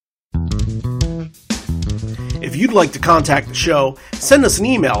If you'd like to contact the show, send us an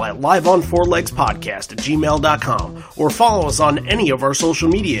email at liveonfourlegspodcast@gmail.com or follow us on any of our social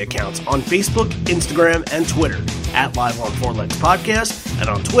media accounts on Facebook, Instagram, and Twitter at Live on Four Legs Podcast and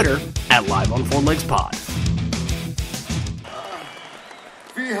on Twitter at Live on Four Legs Pod.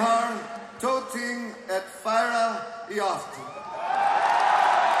 Vi har toting at fejre I aften.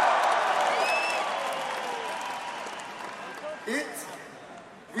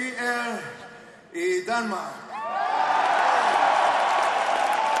 Vi I Danmark.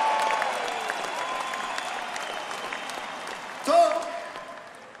 To,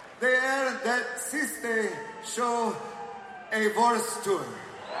 det det sidste show af vores tur.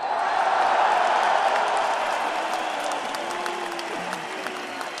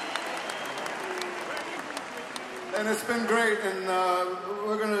 And it's been great, and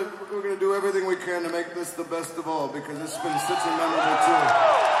we're gonna do everything we can to make this the best of all, because it's been such a memorable tour.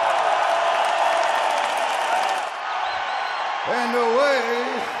 And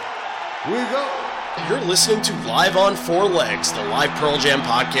away we go. You're listening to Live on Four Legs, the live Pearl Jam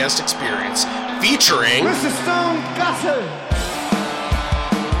podcast experience, featuring Mr. Stone Gossard.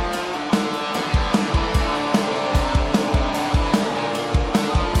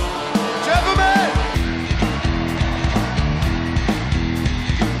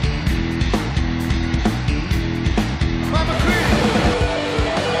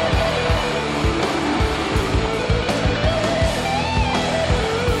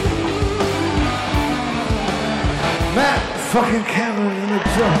 Fucking Cameron in the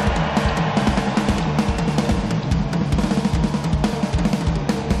drum.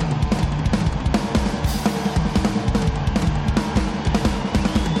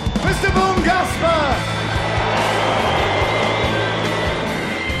 Mr. Boom Gasper.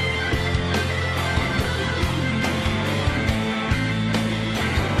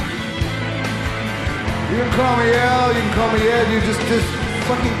 You can call me Al, you can call me Ed, you just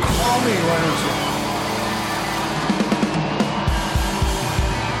fucking call me, why don't you?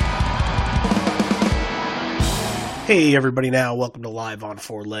 Hey everybody now, welcome to Live on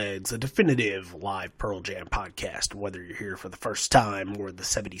Four Legs, a definitive live Pearl Jam podcast. Whether you're here for the first time or the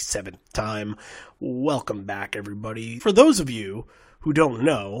 77th time, welcome back everybody. For those of you who don't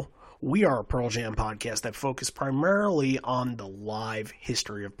know, we are a Pearl Jam podcast that focuses primarily on the live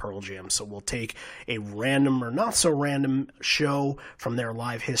history of Pearl Jam. So we'll take a random or not so random show from their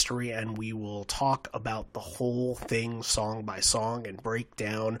live history and we will talk about the whole thing song by song and break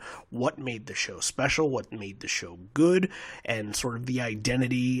down what made the show special, what made the show good, and sort of the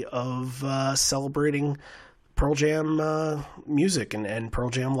identity of celebrating Pearl Jam music and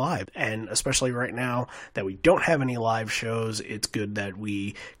Pearl Jam live. And especially right now that we don't have any live shows, it's good that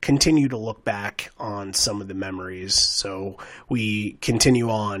we continue to look back on some of the memories. So we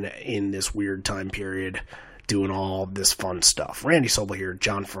continue on in this weird time period doing all this fun stuff. Randy Sobel here,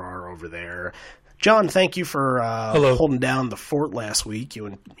 John Farrar over there. John, thank you for holding down the fort last week.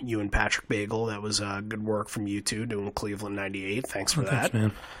 You and Patrick Bagel. That was good work from you two doing Cleveland 98. Thanks for that. Thanks,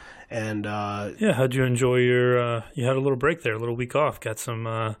 man. And yeah, how'd you enjoy your? You had a little break there, a little week off. Got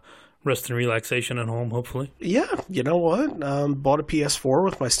some rest and relaxation at home, hopefully. Yeah, you know what? Bought a PS4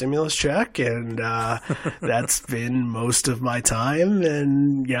 with my stimulus check, and that's been most of my time.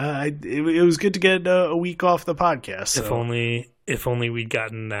 And yeah, it was good to get a week off the podcast. So. If only we'd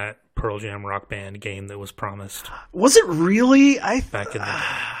gotten that Pearl Jam Rock Band game that was promised. Was it really? Back in the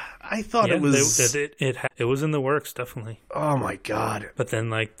I thought it was. It was in the works, definitely. Oh my god! But then,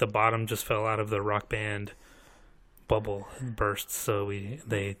 like, the bottom just fell out of the Rock Band bubble and burst, so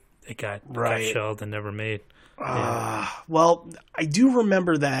it got shelved and never made. Yeah. Well, I do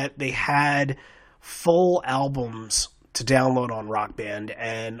remember that they had full albums to download on Rock Band,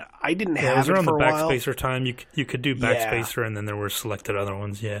 and I didn't have it for a while. It was around the Backspacer time. You could do Backspacer, and then there were selected other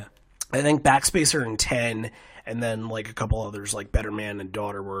ones. Yeah, I think Backspacer and 10. And then, like, a couple others, like Better Man and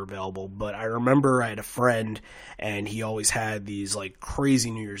Daughter, were available. But I remember I had a friend, and he always had these, like, crazy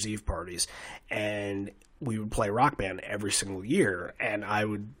New Year's Eve parties. And we would play Rock Band every single year. And I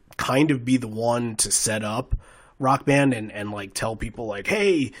would kind of be the one to set up Rock Band and like, tell people, like,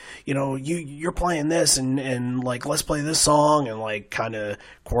 hey, you know, you're playing this, and like, let's play this song, and, like, kind of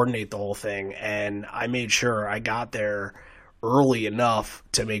coordinate the whole thing. And I made sure I got there early enough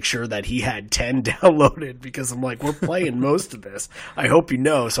to make sure that he had 10 downloaded, because I'm like, we're playing most of this. I hope you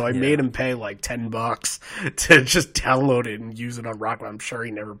know. So I made him pay like $10 to just download it and use it on Rock Band. I'm sure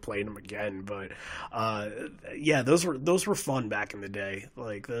he never played them again, but yeah, those were fun back in the day.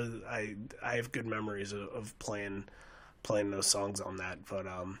 Like I have good memories of playing those songs on that. But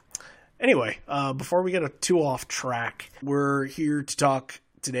anyway, before we get too off track, we're here to talk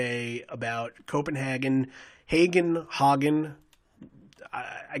today about Copenhagen Hagen.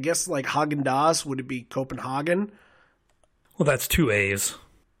 I guess like Häagen-Dazs, would it be Copenhagen? Well, that's 2 A's.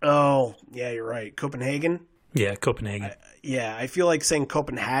 Oh, yeah, you're right. Copenhagen? Yeah, Copenhagen. I feel like saying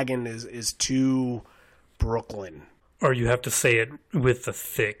Copenhagen is too Brooklyn. Or you have to say it with the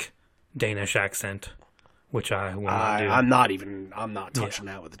thick Danish accent, which I will not do. I'm not touching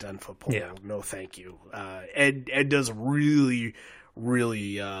that with a 10-foot pole. Yeah. No, thank you. Ed does really,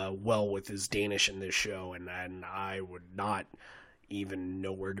 really well with his Danish in this show, and I would not even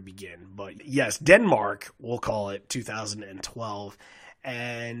know where to begin. But yes, Denmark, we'll call it 2012.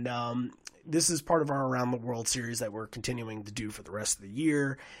 And this is part of our Around the World series that we're continuing to do for the rest of the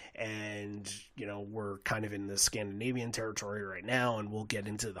year. And, you know, we're kind of in the Scandinavian territory right now, and we'll get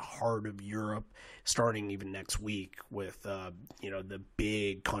into the heart of Europe starting even next week with, the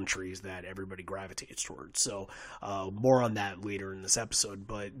big countries that everybody gravitates towards. So more on that later in this episode.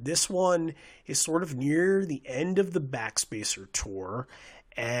 But this one is sort of near the end of the Backspacer tour,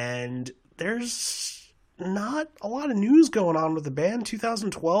 and there's not a lot of news going on with the band.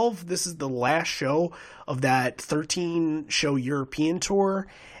 2012, this is the last show of that 13-show European tour,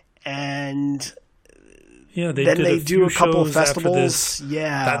 and they do a couple of festivals.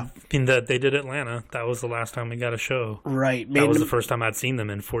 They did Atlanta. That was the last time we got a show. Right. That was the first time I'd seen them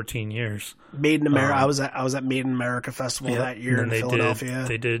in 14 years. Made in America. I was at Made in America Festival that year in Philadelphia.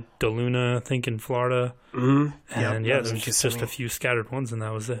 They did DeLuna, I think, in Florida. Mm-hmm. And there was just a few scattered ones, and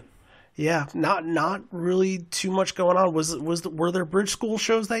that was it. Yeah, not really too much going on. Were there Bridge School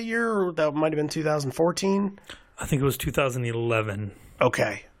shows that year, or that might have been 2014? I think it was 2011.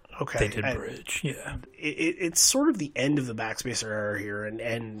 Okay. They did Bridge, yeah. It's sort of the end of the Backspacer era here,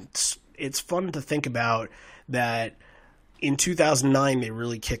 and it's fun to think about that. In 2009, they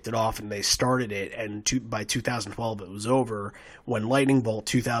really kicked it off and they started it, and by 2012 it was over. When Lightning Bolt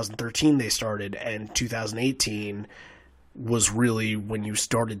 2013 they started, and 2018 was really when you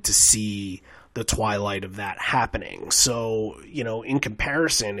started to see the twilight of that happening. So, in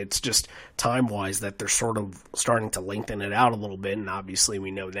comparison, it's just time-wise that they're sort of starting to lengthen it out a little bit, and obviously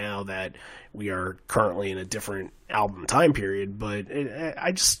we know now that we are currently in a different album time period, but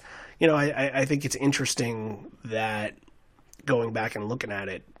I think it's interesting that going back and looking at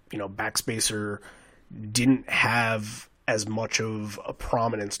it, Backspacer didn't have as much of a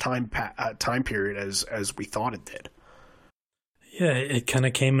prominence time period as we thought it did. Yeah, it kind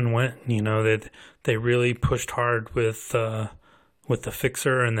of came and went. They really pushed hard with the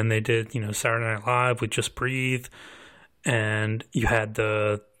Fixer, and then they did Saturday Night Live with Just Breathe, and you had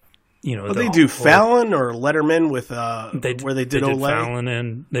they do Fallon or Letterman with where they did Olay. Fallon,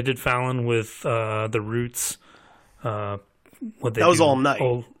 and they did Fallon with the Roots. That was all night.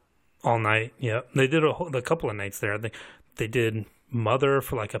 All night, yeah. They did a couple of nights there. I think they did Mother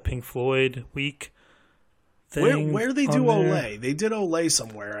for like a Pink Floyd week. Where they do Olay? They did Olay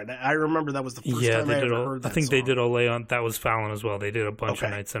somewhere, and I remember that was the first time I ever heard that I think song. They did Olay on that was Fallon as well. They did a bunch of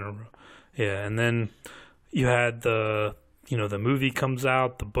nights in a row. Yeah, and then you had the movie comes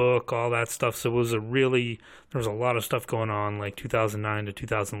out, the book, all that stuff. So it was there was a lot of stuff going on, like 2009 to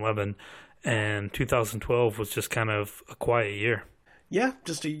 2011, and 2012 was just kind of a quiet year. Yeah,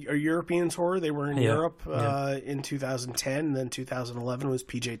 just a European tour. They were in Europe in 2010, and then 2011 was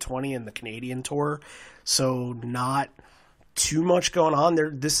PJ20 and the Canadian tour. So not too much going on there.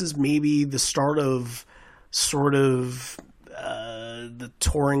 This is maybe the start of sort of the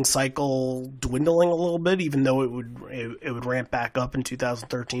touring cycle dwindling a little bit, even though it would ramp back up in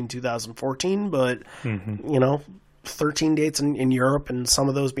 2013, 2014. But 13 dates in Europe, and some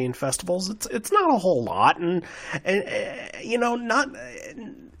of those being festivals, it's not a whole lot, and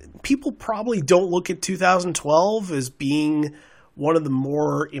people probably don't look at 2012 as being one of the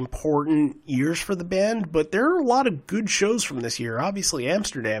more important years for the band, but there are a lot of good shows from this year. Obviously,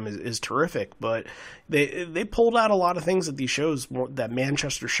 Amsterdam is terrific, but they pulled out a lot of things at these shows. That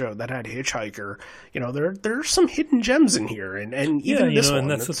Manchester show that had Hitchhiker, there's some hidden gems in here, and even this one. And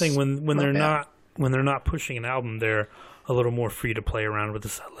that's the thing when they're not pushing an album, they're a little more free to play around with the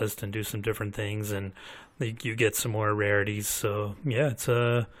set list and do some different things, and you get some more rarities. So yeah, it's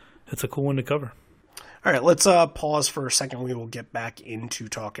a cool one to cover. All right, let's pause for a second. We will get back into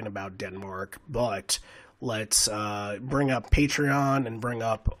talking about Denmark, but let's bring up Patreon and bring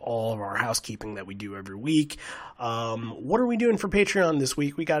up all of our housekeeping that we do every week. What are we doing for Patreon this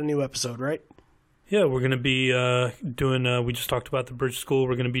week? We got a new episode, right? Yeah, we're going to be doing, we just talked about the Bridge School.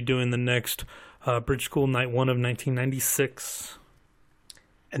 We're going to be doing the next Bridge School Night 1 of 1996.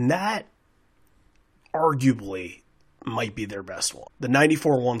 And that arguably might be their best one. The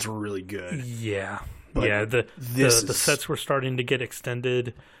 94 ones were really good. Yeah. But the sets were starting to get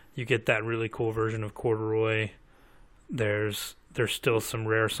extended, you get that really cool version of Corduroy. There's still some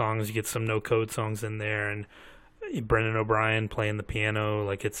rare songs. You get some No Code songs in there, and Brendan O'Brien playing the piano.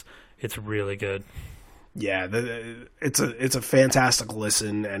 Like it's really good. Yeah, it's a fantastic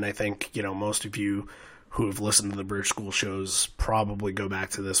listen, and I think most of you who have listened to the Bridge School shows probably go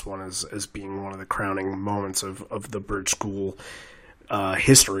back to this one as being one of the crowning moments of the Bridge School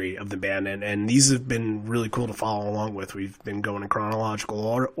history of the band, and these have been really cool to follow along with. We've been going in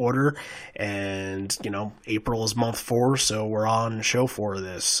chronological order, and April is month 4, so we're on show 4 of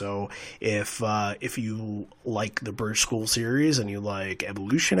this. So if you like the Bridge School series and you like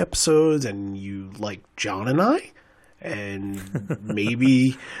Evolution episodes and you like John and I, and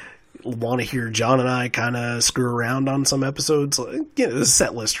maybe want to hear John and I kind of screw around on some episodes, the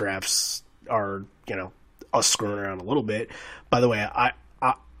set list drafts are us screwing around a little bit. By the way, I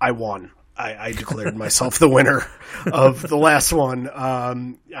won. I declared myself the winner of the last one.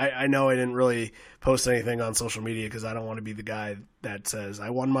 I know I didn't really post anything on social media because I don't want to be the guy that says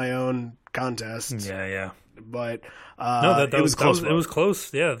I won my own contest. Yeah. But no, it was close. It was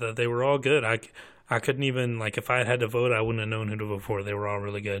close. Yeah, they were all good. I couldn't even, if I had to vote, I wouldn't have known who to vote for. They were all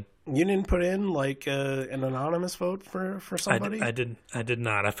really good. You didn't put in an anonymous vote for somebody? I did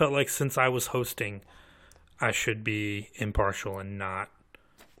not. I felt like since I was hosting, I should be impartial and not.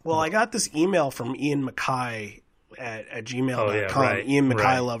 Well, I got this email from Ian Mackay at gmail.com. Oh, yeah, right, Ian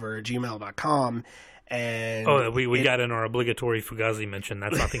Mackay Lover at gmail.com. And we got in our obligatory Fugazi mention.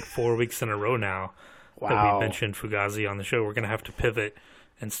 That's, I think, 4 weeks in a row now that we mentioned Fugazi on the show. We're going to have to pivot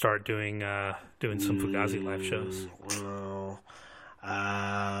and start doing some Fugazi live shows. Well,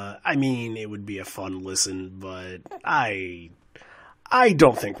 I mean, it would be a fun listen, but I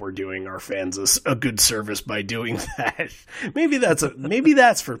don't think we're doing our fans a good service by doing that. Maybe that's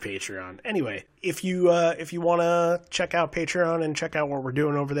for Patreon. Anyway, if you want to check out Patreon and check out what we're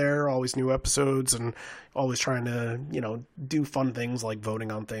doing over there, always new episodes and always trying to do fun things like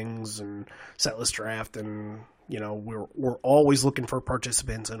voting on things and setlist draft, and we're always looking for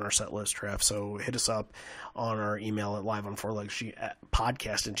participants in our setlist draft. So hit us up on our email at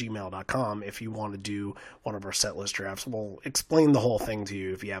liveonfourlegs@podcast@gmail.com if you want to do one of our setlist drafts. We'll explain the whole thing to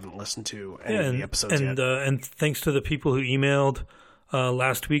you if you haven't listened to any of the episodes yet. And thanks to the people who emailed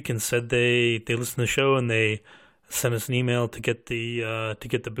last week and said they listened to the show and they sent us an email to get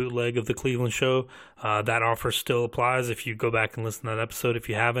the bootleg of the Cleveland show. That offer still applies if you go back and listen to that episode. If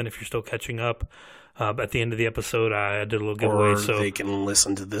you haven't, if you're still catching up. At the end of the episode, I did a little giveaway. Or so they can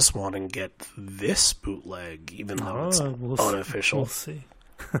listen to this one and get this bootleg, even though it's unofficial. We'll see.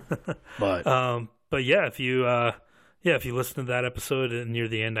 But yeah, if you listen to that episode and near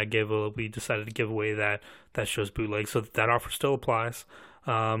the end, we decided to give away that show's bootleg, so that offer still applies.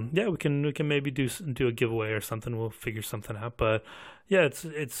 We can maybe do a giveaway or something. We'll figure something out. But yeah,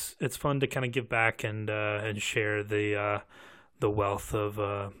 it's fun to kind of give back and share the wealth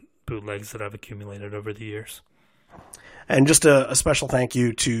of bootlegs that I've accumulated over the years. And just a special thank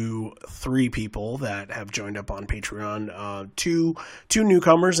you to 3 people that have joined up on Patreon. Two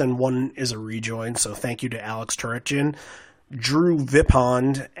newcomers and one is a rejoin. So thank you to Alex Turretjin, Drew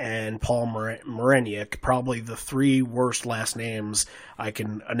Vipond, and Paul Moreniuk. Probably the 3 worst last names I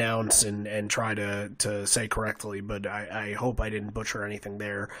can announce and try to say correctly, but I hope I didn't butcher anything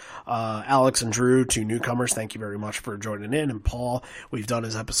there. Alex and Drew, 2 newcomers, thank you very much for joining in. And Paul, we've done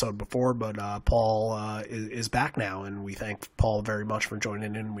his episode before, but Paul is back now, and we thank Paul very much for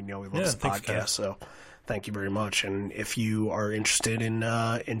joining in. We know he loves the podcast, guys. So thank you very much. And if you are interested in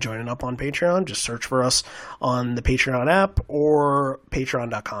joining up on Patreon, just search for us on the Patreon app or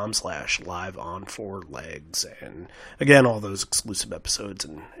patreon.com/liveonfourlegs. And again, all those exclusive episodes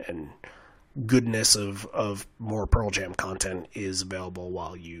and goodness of more Pearl Jam content is available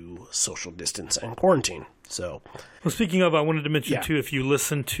while you social distance and quarantine. So, well, speaking of, I wanted to mention too, if you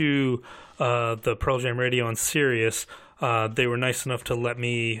listen to the Pearl Jam radio on Sirius, they were nice enough to let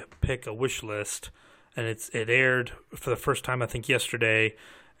me pick a wish list. And it aired for the first time, I think, yesterday,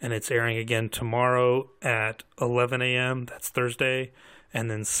 and it's airing again tomorrow at 11 a.m. That's Thursday,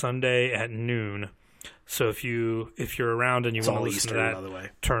 and then Sunday at noon. So if you're around and you want to listen to that, by the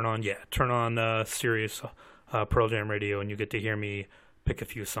way, turn on Sirius Pearl Jam Radio, and you get to hear me pick a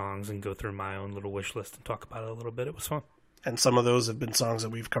few songs and go through my own little wish list and talk about it a little bit. It was fun. And some of those have been songs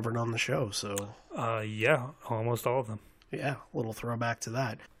that we've covered on the show. So almost all of them. Yeah, a little throwback to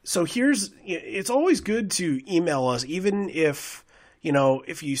that. So it's always good to email us, even if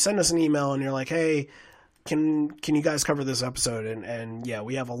you send us an email and you're like, hey, can you guys cover this episode? And yeah,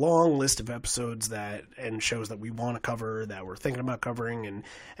 we have a long list of episodes and shows that we want to cover, that we're thinking about covering,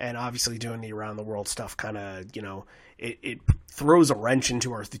 and obviously doing the around the world stuff kind of, it throws a wrench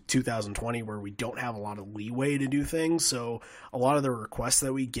into our 2020 where we don't have a lot of leeway to do things. So a lot of the requests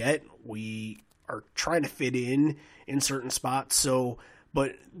that we get, we are trying to fit in certain spots. So,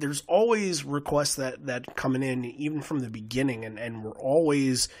 but there's always requests that coming in even from the beginning, and we're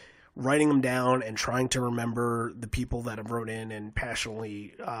always writing them down and trying to remember the people that have wrote in and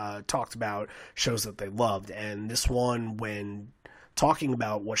passionately talked about shows that they loved. And this one, when talking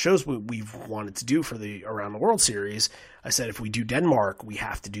about what shows we've wanted to do for the Around the World series, I said if we do Denmark, we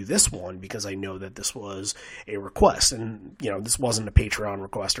have to do this one because I know that this was a request. And, this wasn't a Patreon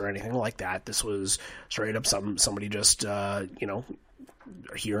request or anything like that. This was straight up somebody just,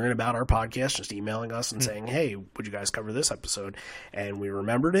 hearing about our podcast, just emailing us and saying, hey, would you guys cover this episode? And we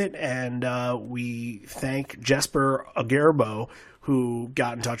remembered it, and we thank Jesper Agerbo, who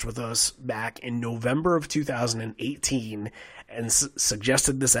got in touch with us back in November of 2018 and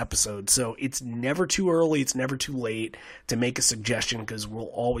suggested this episode. So it's never too early, it's never too late to make a suggestion, because we'll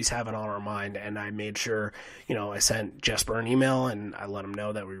always have it on our mind. And I made sure, I sent Jesper an email and I let him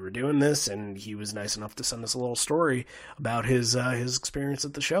know that we were doing this, and he was nice enough to send us a little story about his experience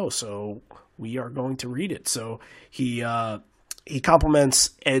at the show. So we are going to read it. So he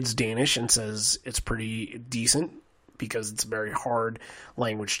compliments Ed's Danish and says it's pretty decent because it's a very hard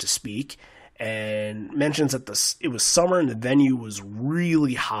language to speak, and mentions that it was summer and the venue was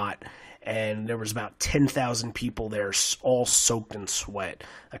really hot, and there was about 10,000 people there, all soaked in sweat.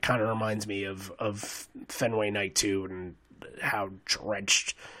 That kind of reminds me of Fenway Night 2 and how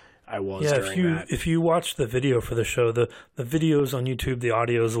drenched I was during that. If you watch the video for the show, the videos on YouTube, the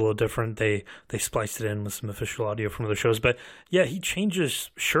audio is a little different. They spliced it in with some official audio from other shows. But yeah, he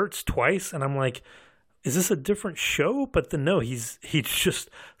changes shirts twice, and I'm like, is this a different show? But then no, he's just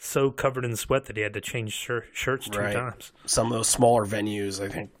so covered in sweat that he had to change shirts two times. Some of those smaller venues, I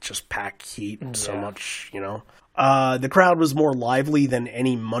think, just pack heat so much, The crowd was more lively than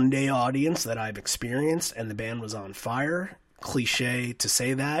any Monday audience that I've experienced, and the band was on fire. Cliche to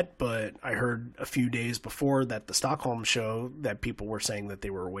say that, but I heard a few days before that the Stockholm show that people were saying that they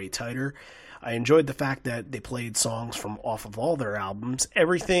were way tighter. I enjoyed the fact that they played songs from off of all their albums.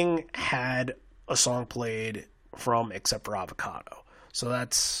 Everything had a song played from except for Avocado. So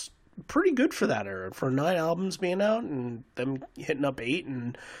that's pretty good for that era. For 9 albums being out and them hitting up 8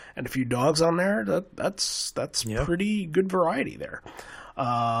 and a few dogs on there, that's pretty good variety there.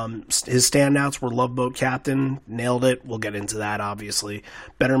 His standouts were Love Boat Captain, nailed it. We'll get into that, obviously.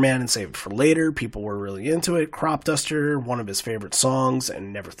 Better Man and Save It for Later, people were really into it. Crop Duster, one of his favorite songs,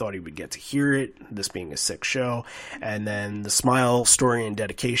 and never thought he would get to hear it, this being a 6th show. And then The Smile, Story and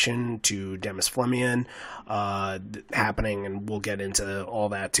Dedication to Demis Flemian, happening, and we'll get into all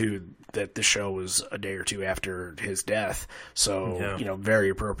that too, that the show was a day or two after his death. So, very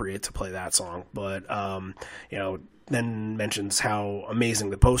appropriate to play that song. But, then mentions how amazing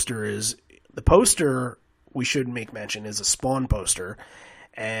the poster is. The poster, we should make mention, is a Spawn poster,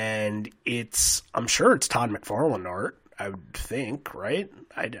 and I'm sure it's Todd McFarlane art, I would think, right?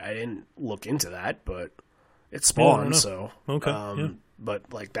 I didn't look into that, but it's Spawn, so. Okay. But,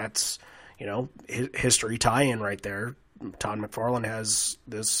 that's, history tie-in right there. Todd McFarlane has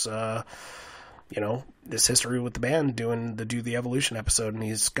this, this history with the band doing the Do the Evolution episode, and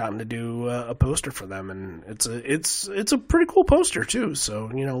he's gotten to do a poster for them, and it's a pretty cool poster too. So,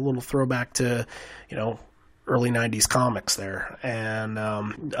 a little throwback to, early 90s comics there.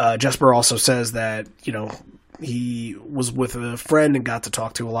 And Jesper also says that, he was with a friend and got to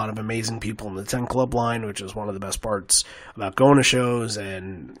talk to a lot of amazing people in the 10 Club line, which is one of the best parts about going to shows.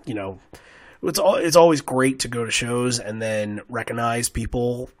 And, it's always great to go to shows and then recognize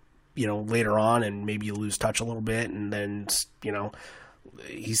people, later on, and maybe you lose touch a little bit. And then,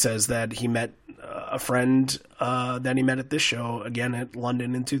 he says that he met a friend that he met at this show again at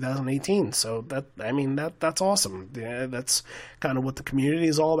London in 2018. So that's awesome. Yeah, that's kind of what the community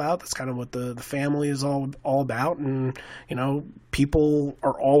is all about. That's kind of what the family is all about. And, people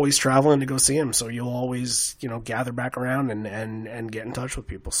are always traveling to go see him. So you'll always, gather back around and get in touch with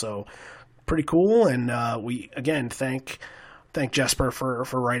people. So pretty cool. And we, again, thank Jesper for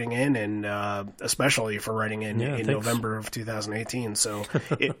writing in, and especially for writing in November of 2018. So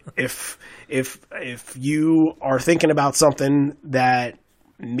if you are thinking about something that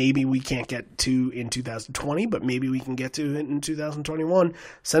maybe we can't get to in 2020, but maybe we can get to it in 2021,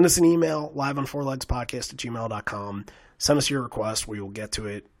 send us an email, liveonfourlegspodcast@gmail.com. Send us your request. We will get to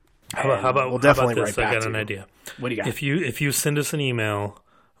it. How about we'll definitely this? write back I got to an you. idea. What do you got? If you send us an email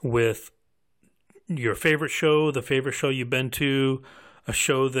with your favorite show, the favorite show you've been to, a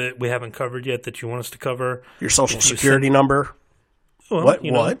show that we haven't covered yet that you want us to cover. Your social security number. Well, What?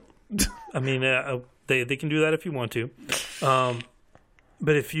 you know, What? I mean, they can do that if you want to.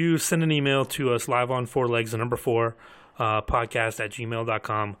 But if you send an email to us, live on 4 legs, the number 4,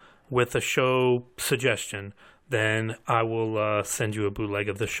 podcast@gmail.com with a show suggestion, then I will send you a bootleg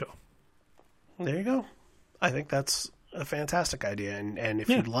of this show. There you go. I think that's a fantastic idea. And if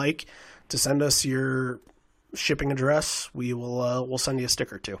you'd like to send us your shipping address, we will we'll send you a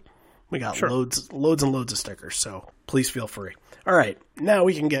sticker too. We got loads and loads of stickers, so please feel free. All right, now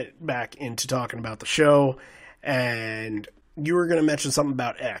we can get back into talking about the show. And you were going to mention something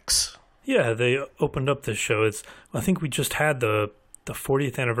about X. Yeah, they opened up this show. I think we just had the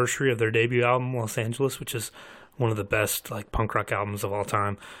 40th anniversary of their debut album, Los Angeles, which is one of the best like punk rock albums of all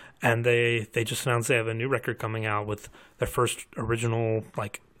time. And they just announced they have a new record coming out with their first original,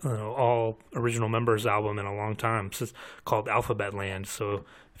 like, all original members album in a long time. It's called Alphabet Land. So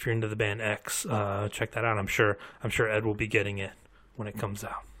if you're into the band X, check that out. I'm sure Ed will be getting it when it comes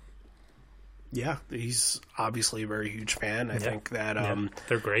out. Yeah, he's obviously a very huge fan. I think that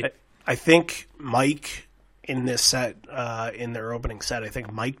they're great. I think Mike in this set, in their opening set, I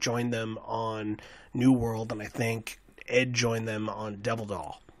think Mike joined them on New World, and I think Ed joined them on Devil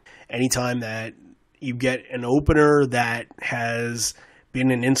Doll. Anytime that you get an opener that has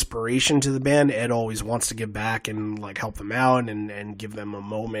been an inspiration to the band, Ed always wants to give back and like help them out and give them a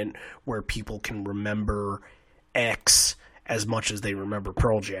moment where people can remember X as much as they remember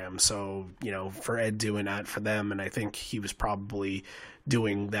Pearl Jam. So, for Ed doing that for them, and I think he was probably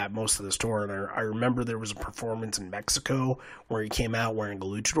doing that most of this tour. And I remember there was a performance in Mexico where he came out wearing a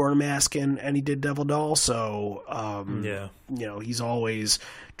luchador mask and he did Devil Doll. So, he's always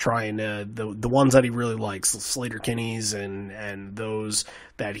trying to, the ones that he really likes, the Slater Kinneys and those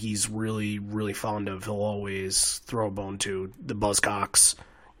that he's really, really fond of, he'll always throw a bone to. The Buzzcocks,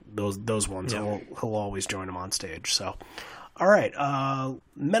 those ones, he'll always join them on stage. So, all right,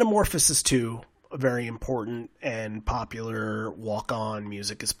 Metamorphosis 2, a very important and popular walk-on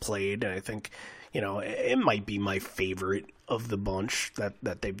music is played, and I think, it might be my favorite of the bunch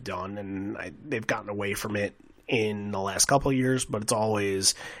that they've done, and they've gotten away from it in the last couple of years, but it's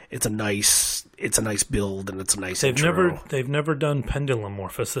a nice build, and it's a nice intro. They've never done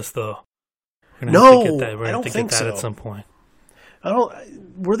Pendulumorphosis though. I don't think so. At some point.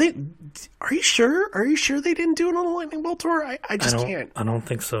 Were they? Are you sure? Are you sure they didn't do it on the Lightning Bolt tour? I just can't. I don't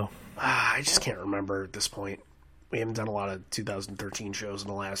think so. I just can't remember at this point. We haven't done a lot of 2013 shows in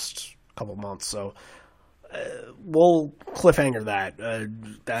the last couple months, so we'll cliffhanger that.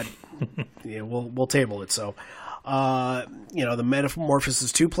 We'll table it. So, the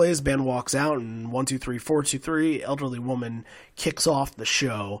Metamorphosis 2 plays. Band walks out, and 1, 2, 3, 4, 2, 3. Elderly woman kicks off the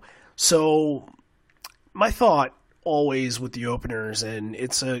show. So, my thought always with the openers, and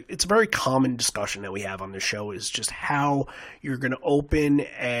it's a very common discussion that we have on the show, is just how you're going to open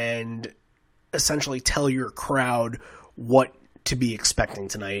and essentially tell your crowd what to be expecting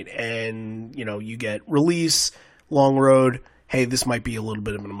tonight. And you get Release, Long Road, hey, this might be a little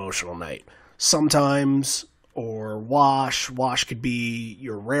bit of an emotional night sometimes, or Wash could be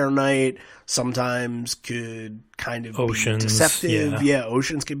your rare night, sometimes could kind of Oceans, be deceptive. Yeah,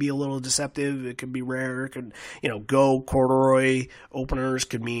 Oceans could be a little deceptive. It could be rare. It could, Go, Corduroy openers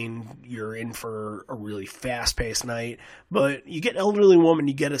could mean you're in for a really fast-paced night. But you get Elderly Woman,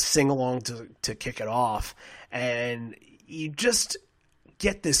 you get a sing-along to kick it off, and you just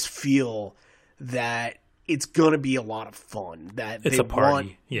get this feel that it's going to be a lot of fun. That it's a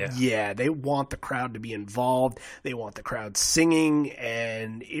party. They want the crowd to be involved. They want the crowd singing,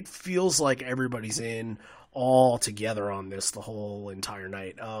 and it feels like everybody's in all together on this the whole entire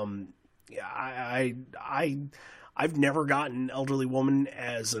night. I've never gotten Elderly Woman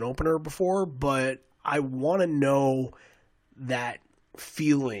as an opener before, but I want to know that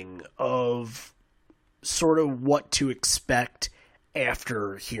feeling of sort of what to expect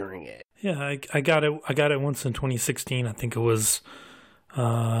after hearing it. Yeah, I got it once in 2016. I think it was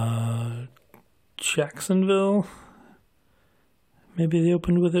Jacksonville. Maybe they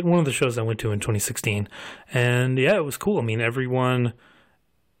opened with it. One of the shows I went to in 2016. And yeah, it was cool. I mean, everyone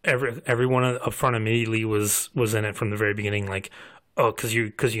up front immediately was in it from the very beginning. Like, because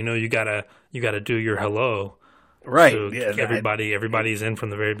you gotta do your hello. Right. So yeah, everybody's in from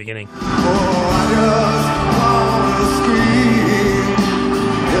the very beginning.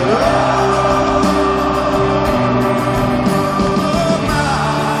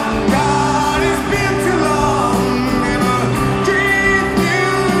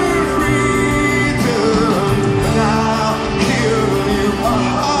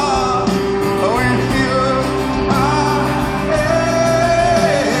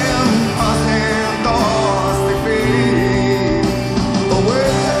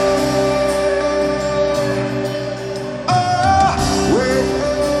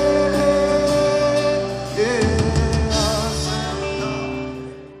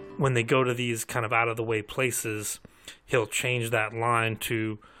 when they go to these kind of out of the way places, he'll change that line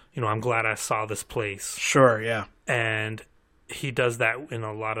to, I'm glad I saw this place. Sure, yeah. And he does that in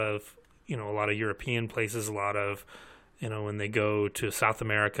a lot of European places, a lot of, when they go to South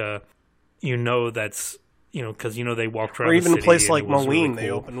America, that's, because, they walked around or even the a city place like really Moline, cool. they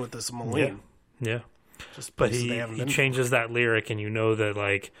open with this Moline. Yeah. Just But places he they haven't been changes that lyric, and that,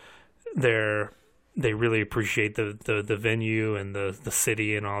 like, they really appreciate the venue and the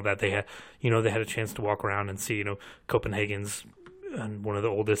city and all that. They had, they had a chance to walk around and see, Copenhagen's one of the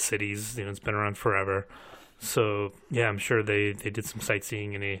oldest cities. It's been around forever. So yeah, I'm sure they did some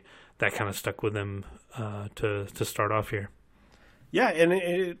sightseeing, and that kind of stuck with them to start off here. Yeah, and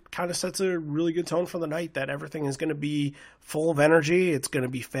it kind of sets a really good tone for the night that everything is going to be full of energy. It's going to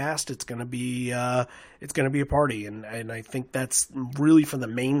be fast. It's going to be a party, and I think that's really for the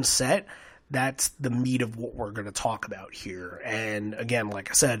main set. That's the meat of what we're going to talk about here. And again, like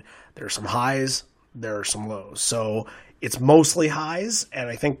I said, there are some highs, there are some lows. So it's mostly highs, and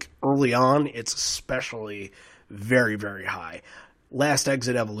I think early on it's especially very, very high. Last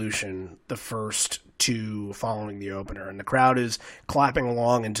Exit Evolution, the first two following the opener, and the crowd is clapping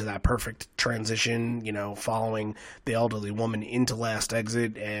along into that perfect transition, following the elderly woman into Last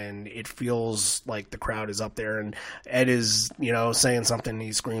Exit, and it feels like the crowd is up there, and Ed is, saying something,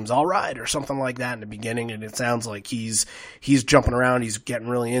 he screams, "All right," or something like that in the beginning, and it sounds like he's jumping around, he's getting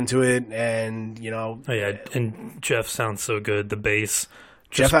really into it, and, Oh yeah, and Jeff sounds so good, the bass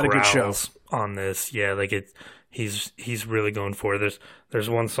Jeff had a good show on this, yeah, like it. He's really going for it. There's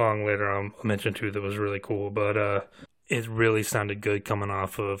one song later I'll mention too that was really cool, but it really sounded good coming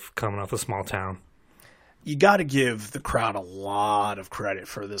off a small town. You got to give the crowd a lot of credit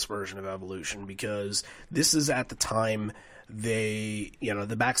for this version of Evolution, because this is at the time the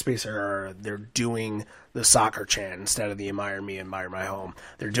Backspace era, they're doing the soccer chant instead of the Admire Me, Admire My Home.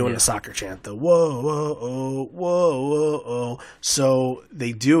 They're doing the soccer chant, the whoa, whoa, oh, whoa, whoa, oh. So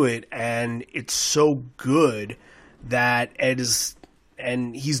they do it, and it's so good that Ed is,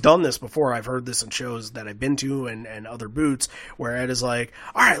 and he's done this before. I've heard this in shows that I've been to and other boots, where Ed is like,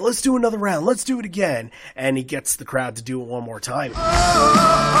 all right, let's do another round. Let's do it again. And he gets the crowd to do it one more time.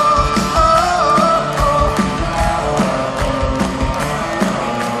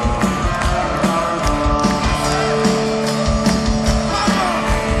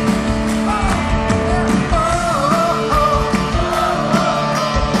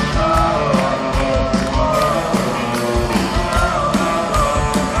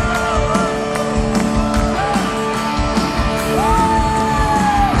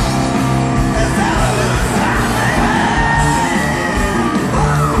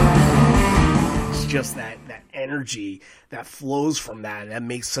 Just that energy that flows from that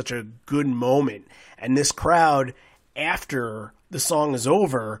makes such a good moment. And this crowd, after the song is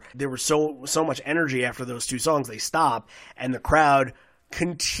over, there was so much energy after those two songs, they stop, and the crowd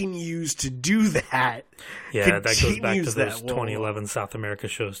continues to do that. Yeah, that goes back to those 2011 South America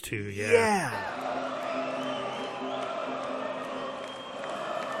shows too. Yeah.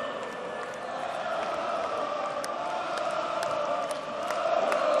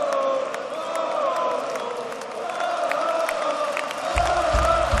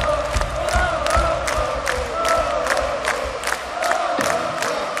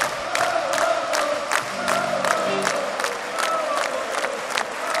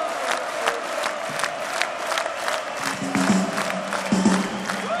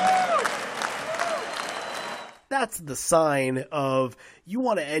 That's the sign of you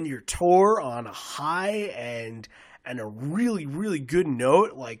want to end your tour on a high and a really, really good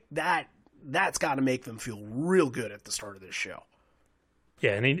note like that. That's got to make them feel real good at the start of this show.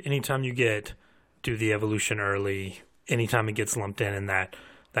 Yeah, and anytime you do the Evolution early, anytime it gets lumped in that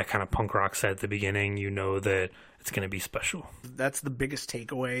kind of punk rock set at the beginning, that it's going to be special. That's the biggest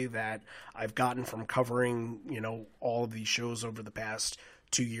takeaway that I've gotten from covering, all of these shows over the past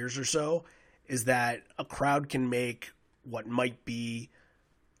 2 years or so, is that a crowd can make what might be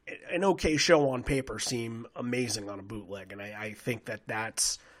an okay show on paper seem amazing on a bootleg. And I think that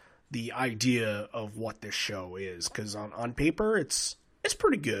that's the idea of what this show is, because on paper it's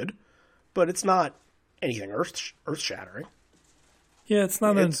pretty good, but it's not anything earth-shattering. Yeah, it's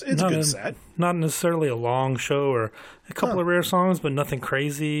not it's a good set. Not necessarily a long show or a couple of rare songs, but nothing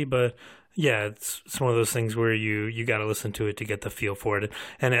crazy. But yeah, it's one of those things where you got to listen to it to get the feel for it.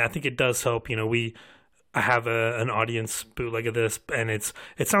 And I think it does help. I have an audience bootleg of this, and it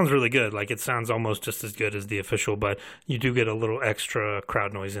sounds really good. Like, it sounds almost just as good as the official, but you do get a little extra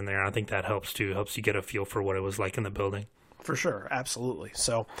crowd noise in there. I think that helps too. Helps you get a feel for what it was like in the building. For sure, absolutely.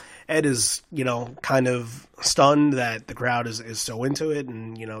 So Ed is, kind of stunned that the crowd is so into it,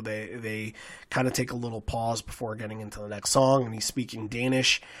 and, they kind of take a little pause before getting into the next song, and he's speaking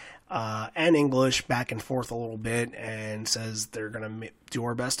Danish and English back and forth a little bit, and says they're going to do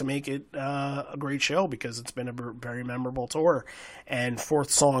our best to make it a great show because it's been a very memorable tour. And fourth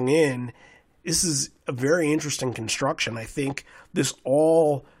song in, this is a very interesting construction. I think this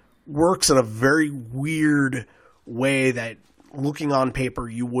all works in a very weird way that looking on paper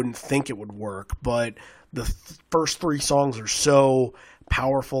you wouldn't think it would work, but the first three songs are so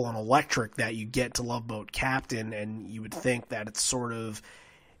powerful and electric that you get to Love Boat Captain and you would think that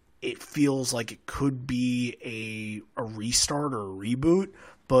it feels like it could be a restart or a reboot,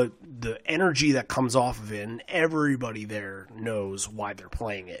 but the energy that comes off of it, and everybody there knows why they're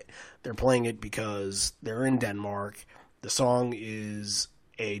playing it. They're playing it because they're in Denmark. The song is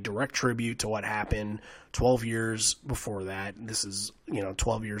a direct tribute to what happened 12 years before that. This is,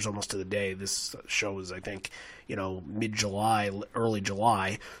 12 years almost to the day. This show is, I think, mid-July, early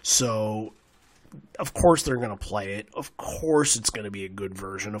July. So, of course they're going to play it. Of course it's going to be a good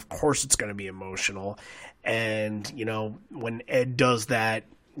version. Of course it's going to be emotional. And, when Ed does that,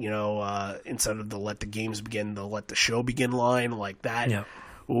 instead of the let the games begin, the let the show begin line like that. Yeah.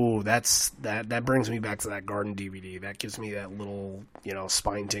 Ooh, that brings me back to that Garden DVD. That gives me that little,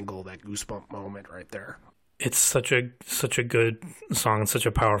 spine tingle, that goosebump moment right there. It's such a good song and such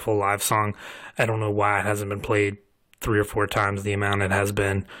a powerful live song. I don't know why it hasn't been played 3 or 4 times the amount it has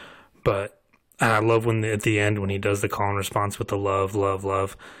been, but I love when at the end when he does the call and response with the love, love,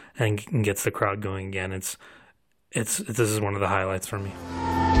 love, and gets the crowd going again. This is one of the highlights for me.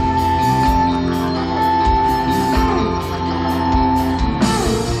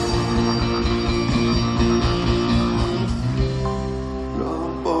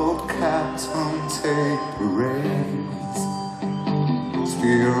 Take the reins,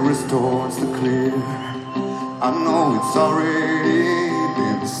 steer restores the clear. I know it's already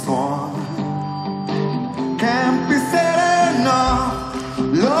been stormed. Can't be said enough.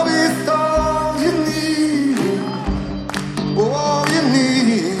 Love is all you need. All you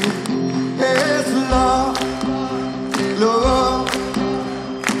need is love, love,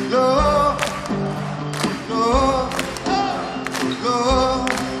 love, love, love.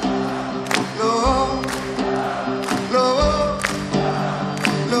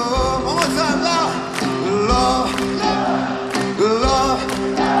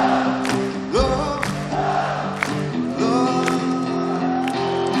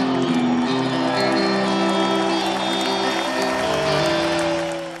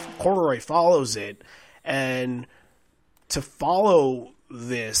 Corduroy follows it, and to follow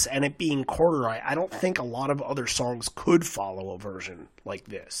this and it being Corduroy, I don't think a lot of other songs could follow a version like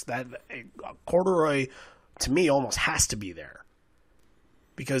this. That Corduroy, to me, almost has to be there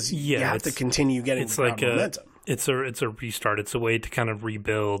because you have to continue getting the crowd momentum. It's a restart. It's a way to kind of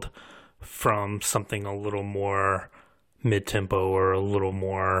rebuild from something a little more mid-tempo or a little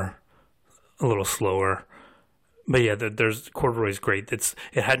slower. But yeah, there's Corduroy's great. It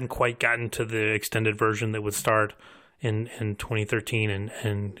hadn't quite gotten to the extended version that would start in 2013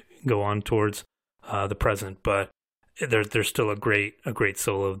 and go on towards the present. But there's still a great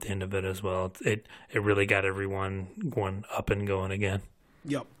solo at the end of it as well. It really got everyone going up and going again.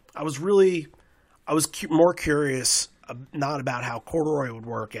 Yep, I was more curious not about how Corduroy would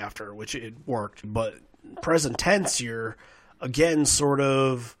work after, which it worked, but present tense, you're again sort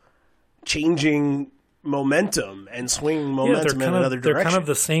of changing momentum and swinging momentum in another direction. They're kind of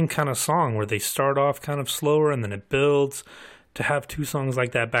the same kind of song where they start off kind of slower and then it builds. To have 2 songs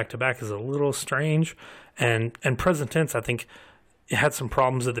like that back to back is a little strange. And present tense, I think it had some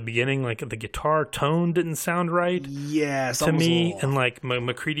problems at the beginning, like the guitar tone didn't sound right. Yeah, to me, and like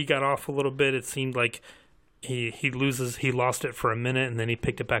McCready got off a little bit. It seemed like he lost it for a minute and then he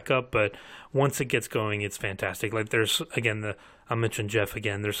picked it back up. But once it gets going, it's fantastic. Like there's again I mentioned Jeff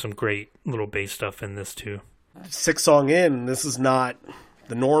again. There's some great little bass stuff in this too. 6 song in, this is not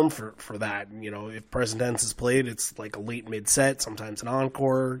the norm for that. If present tense is played, it's like a late mid set, sometimes an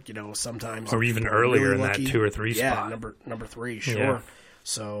encore. Sometimes or even earlier really in lucky. That 2 or 3 spot. Yeah, number 3, sure. Yeah.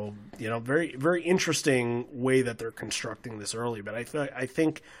 So very very interesting way that they're constructing this early. But I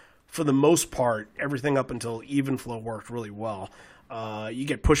think for the most part, everything up until Even Flow worked really well. You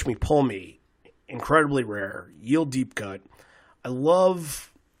get Push Me, Pull Me, incredibly rare. Yield, Deep Cut. I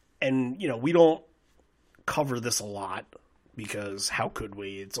love, and we don't cover this a lot because how could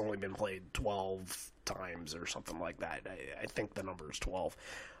we? It's only been played 12 times or something like that. I think the number is 12.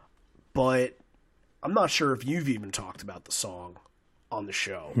 But I'm not sure if you've even talked about the song on the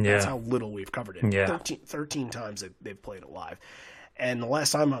show. Yeah. That's how little we've covered it. Yeah. 13 times they've played it live. And the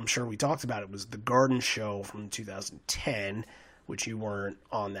last time I'm sure we talked about it was the Garden Show from 2010, which you weren't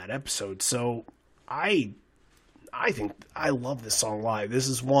on that episode. So I think I love this song live. This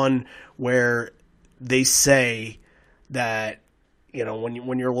is one where they say that, you know,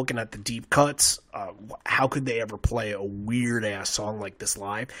 when you're looking at the deep cuts, how could they ever play a weird-ass song like this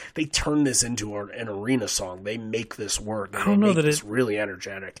live? They turn this into an arena song. They make this work. I don't know that it's really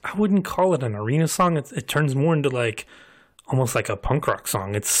energetic. I wouldn't call it an arena song. It turns more into like almost like a punk rock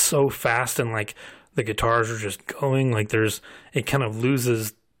song. It's so fast and like the guitars are just going. Like it kind of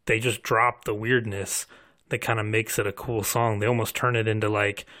loses. They just drop the weirdness that kind of makes it a cool song. They almost turn it into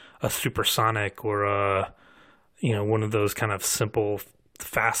like a Supersonic or a, you know, one of those kind of simple,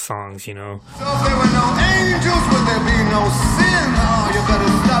 fast songs, you know. So if there were no angels, would there be no sin? Oh, you better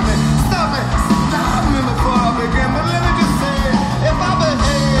stop me before I begin. But let me just say, if I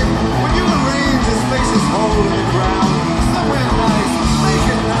behave, when you arrange a spacious hole in the ground, somewhere nice, make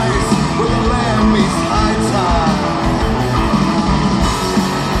it nice, where the land meets high tide.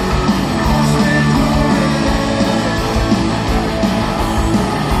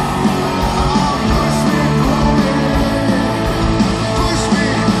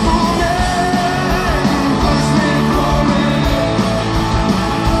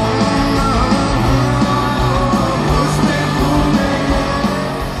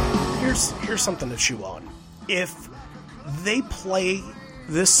 Here's something to chew on. If they play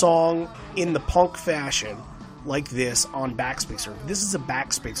this song in the punk fashion like this on Backspacer, this is a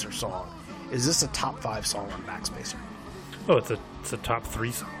Backspacer song. Is this a top 5 song on Backspacer? Oh, it's a top 3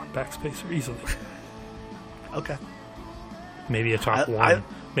 song on Backspacer easily. Okay. Maybe a top 1.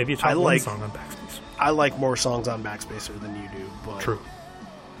 Maybe a top 1 song on Backspacer. I like more songs on Backspacer than you do, but true.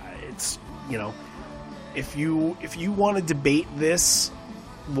 It's, you know, if you want to debate this,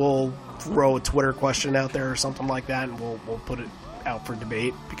 we'll throw a Twitter question out there or something like that, and we'll put it out for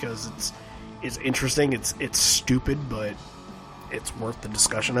debate because it's interesting. It's stupid, but it's worth the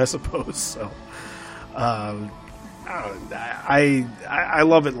discussion, I suppose. So, I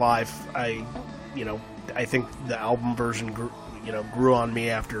love it live. I think the album version grew on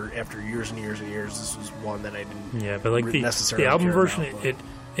me after years and years and years. This was one that I didn't. Yeah, but like necessarily the album version, about,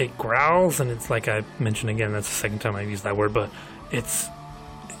 it growls, and it's like I mentioned again. That's the second time I've used that word, but it's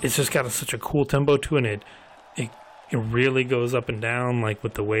just got such a cool tempo to it. It really goes up and down, like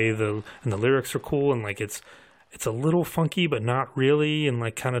with the way the lyrics are cool, and like it's a little funky, but not really, and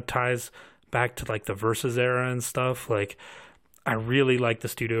like kind of ties back to like the Versus era and stuff. Like I really like the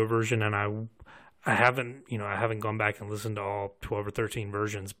studio version, and I haven't gone back and listened to all 12 or 13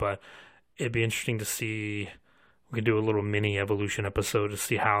 versions, but it'd be interesting to see. We could do a little mini evolution episode to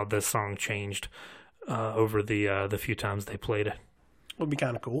see how this song changed over the few times they played it. Would be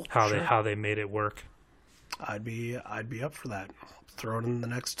kind of cool. How they made it work. I'd be up for that. Throw it in the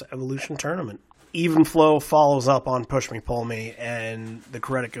next Evolution tournament. Even Flow follows up on Push Me Pull Me, and the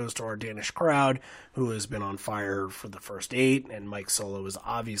credit goes to our Danish crowd, who has been on fire for the first 8, and Mike Solo is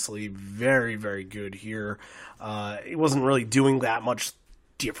obviously very, very good here. He wasn't really doing that much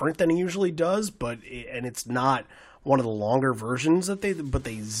different than he usually does, but it's not one of the longer versions that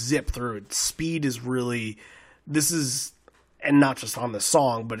they zip through it. Speed is really, and not just on the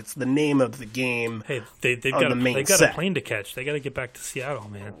song, but it's the name of the game. Hey, they've got a plane to catch. They got to get back to Seattle,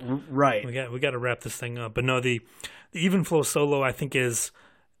 man. Right. We got to wrap this thing up. But no, the Even Flow solo I think is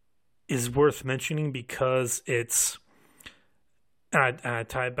worth mentioning because it's. I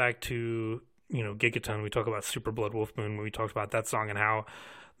tie it back to Gigaton. We talk about Super Blood Wolf Moon when we talked about that song and how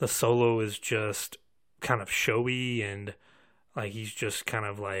the solo is just kind of showy and like he's just kind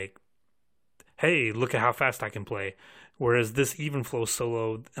of like, hey, look at how fast I can play. Whereas this Even Flow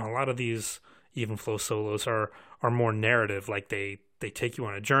solo, and a lot of these Even Flow solos are more narrative. Like they take you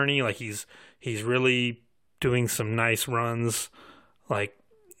on a journey. Like he's really doing some nice runs, like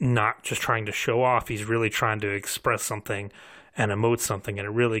not just trying to show off. He's really trying to express something and emote something, and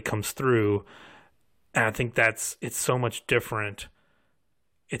it really comes through. And I think it's so much different.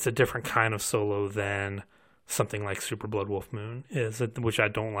 It's a different kind of solo than something like Super Blood Wolf Moon is, which I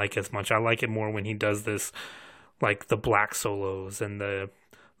don't like as much. I like it more when he does this, like the black solos and the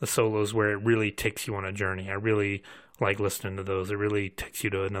solos where it really takes you on a journey. I really like listening to those. It really takes you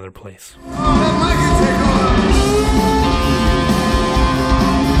to another place.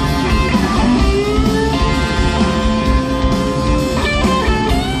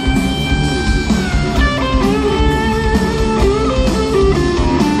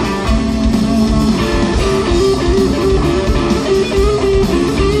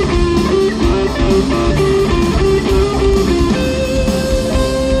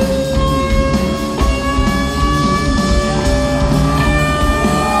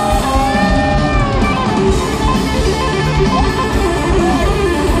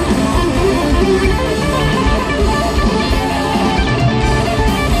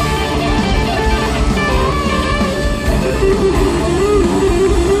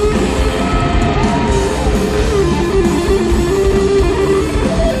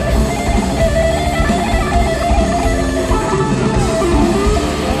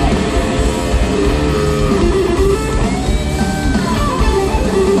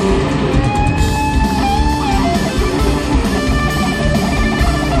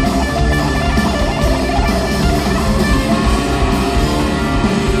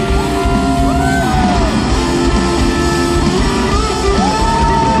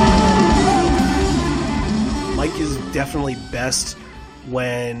 definitely best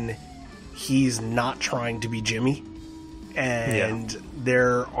when he's not trying to be Jimmy. And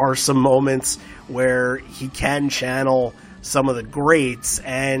there are some moments where he can channel some of the greats.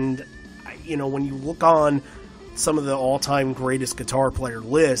 And, you know, when you look on some of the all-time greatest guitar player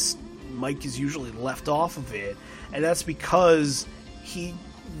lists, Mike is usually left off of it. And that's because he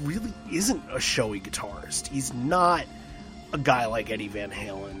really isn't a showy guitarist. He's not a guy like Eddie Van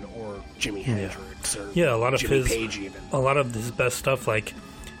Halen or Jimi Hendrix or Jimmy Page even. A lot of his best stuff, like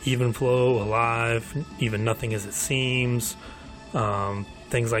Even Flow, Alive, Even Nothing As It Seems,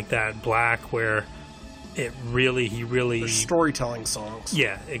 things like that, Black, where he really... They're storytelling songs.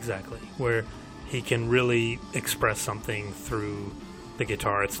 Yeah, exactly. Where he can really express something through the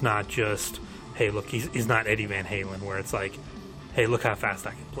guitar. It's not just, hey, look, he's not Eddie Van Halen, where it's like, hey, look how fast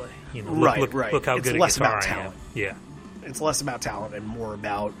I can play. You know, look how good a guitar I am. Yeah. It's less about talent and more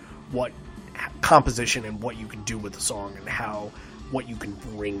about what composition and what you can do with the song and what you can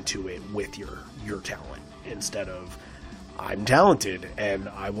bring to it with your talent, instead of I'm talented and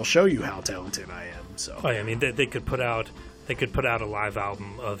I will show you how talented I am. So I mean, they could put out a live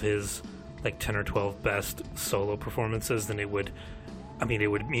album of his like 10 or 12 best solo performances, then it would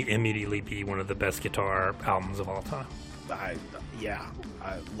immediately be one of the best guitar albums of all time.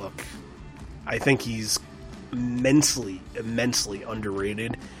 Look, I think he's immensely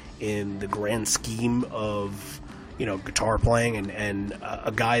underrated in the grand scheme of, you know, guitar playing, and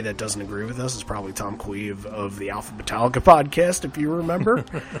a guy that doesn't agree with us is probably Tom Quee of the Alpha Metallica podcast, if you remember.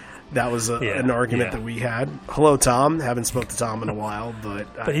 That was an argument that we had. Hello, Tom. Haven't spoke to Tom in a while,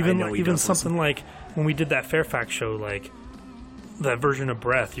 but even something like when we did that Fairfax show, like that version of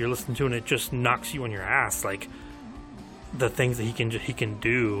Breath, you're listening to it and it just knocks you on your ass, like the things that he can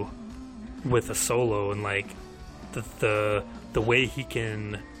do with a solo, and like the way he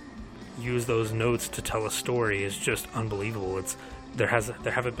can use those notes to tell a story is just unbelievable. There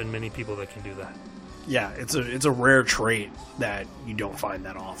haven't been many people that can do that. Yeah, it's a rare trait that you don't find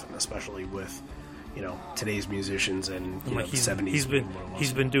that often, especially with, you know, today's musicians and like the 70s.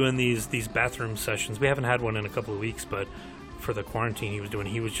 He's been doing these bathroom sessions. We haven't had one in a couple of weeks, but for the quarantine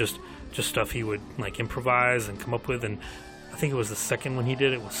he was just stuff he would like improvise and come up with, and I think it was the second one he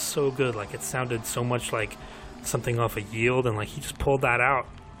did. It was so good. Like, it sounded so much like something off a Yield, and like he just pulled that out,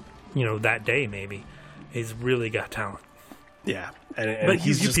 you know, that day maybe. He's really got talent. Yeah, but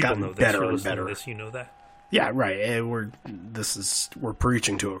he's just gotten better and better. This, you know that. Yeah, right. And we're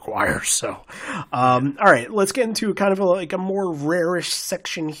preaching to a choir. So, all right, let's get into kind of a more rarish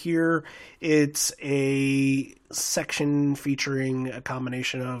section here. It's a section featuring a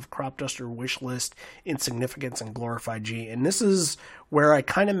combination of Crop Duster, Wishlist, Insignificance, and Glorified G. And this is where I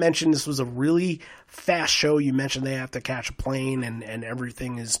kind of mentioned this was a really fast show. You mentioned they have to catch a plane and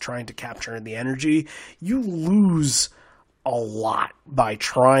everything is trying to capture the energy. You lose a lot by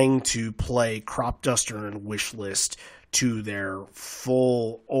trying to play Crop Duster and Wishlist to their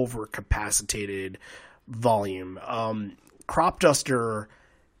full overcapacitated volume. Crop Duster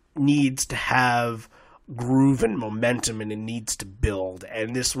needs to have groove and momentum, and it needs to build.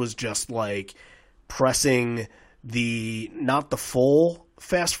 And this was just like pressing not the full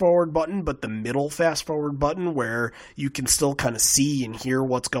fast forward button, but the middle fast forward button where you can still kind of see and hear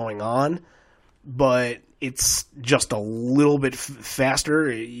what's going on, but it's just a little bit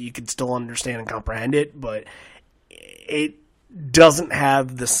faster. You can still understand and comprehend it, but it doesn't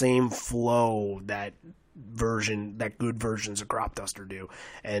have the same flow that good versions of Crop Duster do.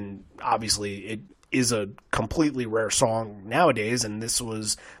 And obviously it is a completely rare song nowadays, and this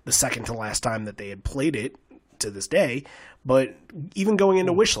was the second to last time that they had played it to this day. But even going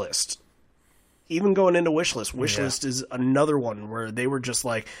into Wishlist, Wishlist is another one where they were just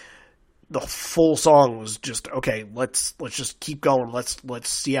like, the full song was just, okay, let's just keep going. Let's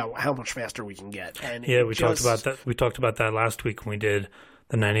see how much faster we can get. And we talked about that. We talked about that last week when we did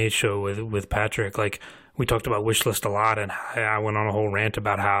the 98 show with Patrick. Like, we talked about Wishlist a lot, and I went on a whole rant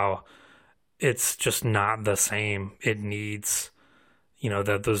about how it's just not the same. It needs, you know,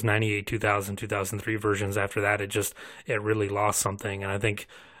 those 98, 2000, 2003 versions. After that, it really lost something, and I think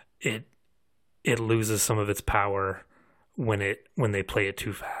it loses some of its power when they play it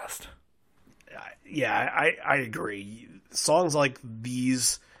too fast. Yeah, I agree. Songs like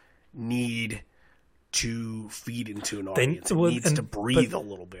these need to feed into an audience. It needs to breathe a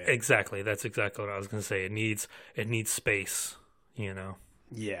little bit. Exactly. That's exactly what I was going to say. It needs space, you know.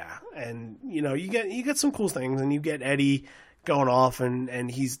 Yeah, and you know, you get some cool things, and you get Eddie going off, and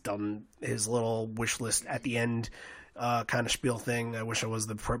he's done his little wish list at the end kind of spiel thing. I wish I was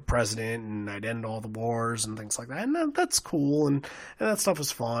the president and I'd end all the wars and things like that. And that's cool. And that stuff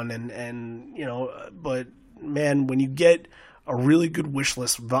is fun. And, you know, but man, when you get a really good wish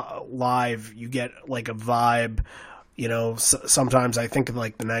list live, you get like a vibe. You know, sometimes I think of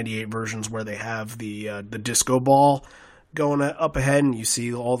like the 98 versions where they have the disco ball going up ahead and you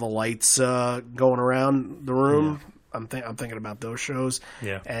see all the lights going around the room. Yeah. I'm thinking about those shows.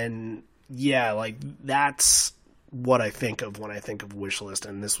 Yeah. And yeah, like that's what I think of when I think of wish list,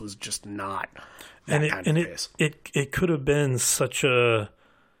 and this was just not that kind of case. It could have been such a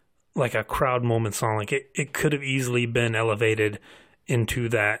like a crowd moment song. Like it could have easily been elevated into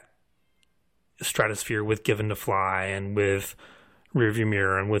that stratosphere with Given to Fly and with Rearview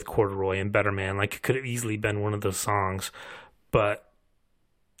Mirror and with Corduroy and Better Man. Like it could have easily been one of those songs, but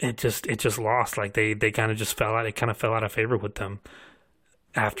it just lost. Like they kind of just fell out. It kind of fell out of favor with them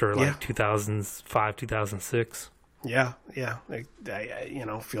after like 2005, 2006. Yeah. You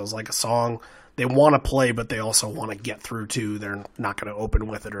know, feels like a song they want to play, but they also want to get through too. They're not going to open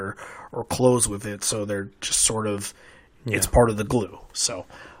with it or close with it, so they're just sort of it's part of the glue. So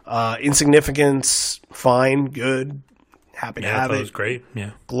Insignificance, fine, good, happy to have it. It was great.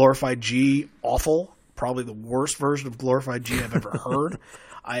 Yeah. Glorified G, awful. Probably the worst version of Glorified G I've ever heard.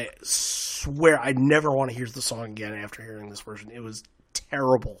 I swear I never want to hear the song again after hearing this version. It was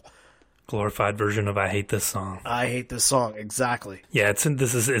terrible. Glorified version of I Hate This Song. I Hate This Song, exactly. Yeah, it's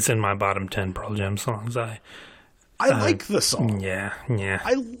in my bottom 10 Pearl Jam songs. I like the song. Yeah.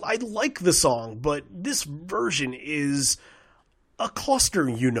 I like the song, but this version is a cluster,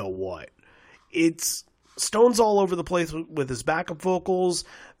 you know what. It's Stone's all over the place with his backup vocals.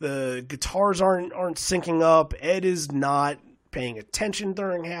 The guitars aren't syncing up. Ed is not paying attention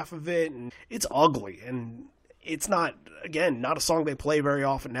during half of it, and it's ugly, and it's not a song they play very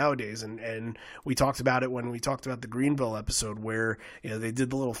often nowadays. And we talked about it when we talked about the Greenville episode where, you know, they did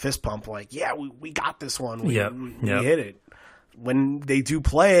the little fist pump like, yeah, we got this one. We hit it. When they do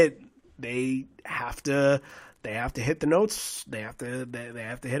play it, they have to hit the notes. They have to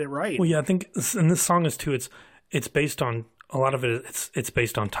hit it right. Well, yeah, I think, and this song is too. It's based on a lot of it. It's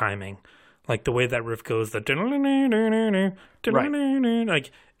based on timing, like the way that riff goes. Like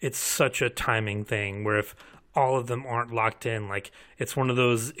it's such a timing thing. Where if all of them aren't locked in, like it's one of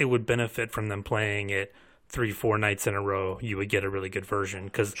those. It would benefit from them playing it 3-4 nights in a row. You would get a really good version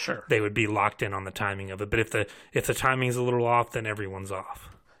because they would be locked in on the timing of it. But if the timing's a little off, then everyone's off.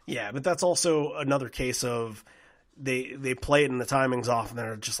 Yeah, but that's also another case of they play it and the timing's off, and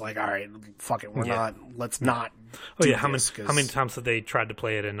they're just like, all right, fuck it, let's not. Oh yeah, how many times have they tried to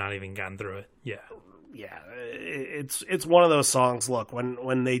play it and not even gotten through it? Yeah, it's one of those songs. Look,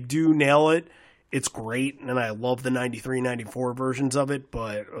 when they do nail it, it's great, and I love the 93, 94 versions of it.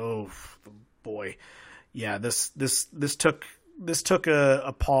 But oh boy, yeah, this took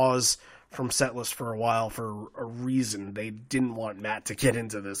a pause from Setlist for a while for a reason. They didn't want Matt to get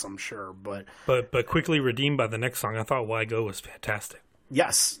into this, I'm sure, but quickly redeemed by the next song. I thought Why Go was fantastic.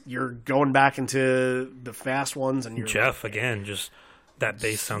 Yes, you're going back into the fast ones, and Jeff again. Just that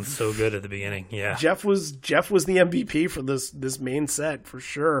bass sounds so good at the beginning. Yeah, Jeff was the MVP for this main set for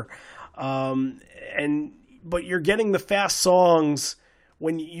sure. But you're getting the fast songs.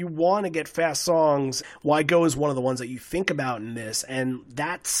 When you want to get fast songs, Why Go is one of the ones that you think about in this, and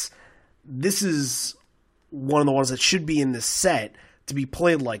this is one of the ones that should be in this set to be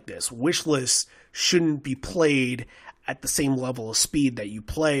played like this. Wishlist shouldn't be played at the same level of speed that you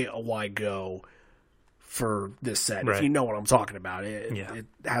play a Why Go for this set. Right. If you know what I'm talking about. It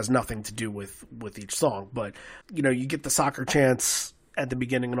has nothing to do with each song. But, you know, you get the soccer chants at the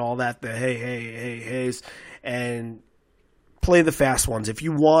beginning and all that, the hey, hey, hey, heys, and play the fast ones. If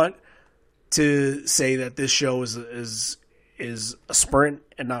you want to say that this show is a sprint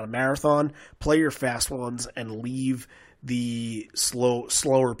and not a marathon, play your fast ones and leave the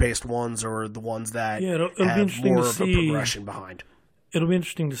slower paced ones or the ones that it'll have more of a progression behind. It'll be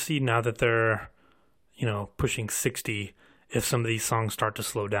interesting to see now that they're, you know, pushing 60, if some of these songs start to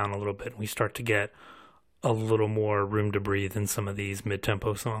slow down a little bit and we start to get a little more room to breathe in some of these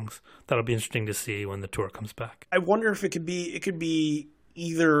mid-tempo songs. That'll be interesting to see when the tour comes back. I wonder if it could be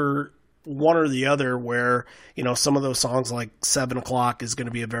either one or the other, where, you know, some of those songs like 7 O'Clock is going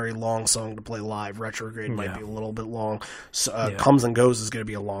to be a very long song to play live. Retrograde might be a little bit long. So, Comes and Goes is going to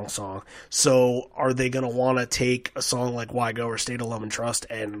be a long song. So are they going to want to take a song like Why Go or State of Love and Trust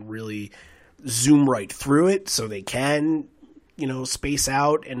and really zoom right through it so they can, you know, space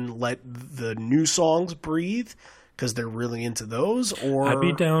out and let the new songs breathe because they're really into those? Or I'd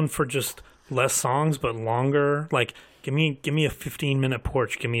be down for just less songs but longer. Like, give me a 15-minute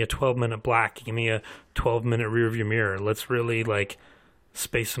Porch, give me a 12-minute Black, give me a 12-minute Rearview Mirror. Let's really like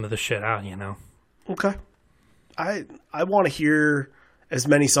space some of the shit out, you know. Okay. I want to hear as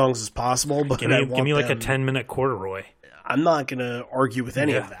many songs as possible, but Give me like a 10-minute corduroy. I'm not going to argue with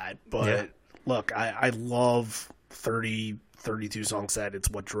any Yeah. of that, but Yeah. look, I love 32 song set. It's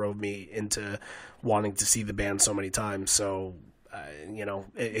what drove me into wanting to see the band so many times. So,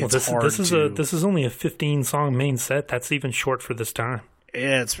 it's hard this is only a 15-song main set. That's even short for this time.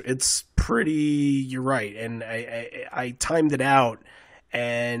 Yeah, it's pretty. You're right, and I timed it out,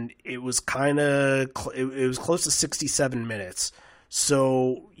 and it was kind of it was close to 67 minutes.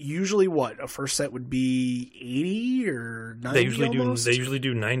 So usually, a first set would be 80 or 90. They usually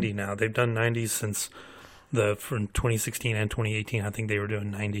do 90 now. They've done 90 since from 2016 and 2018. I think they were doing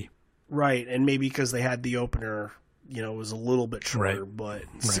 90. Right, and maybe because they had the opener, it was a little bit shorter, but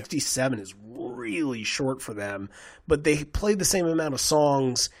 67 is really short for them. But they play the same amount of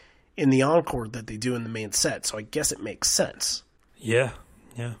songs in the encore that they do in the main set, so I guess it makes sense. Yeah,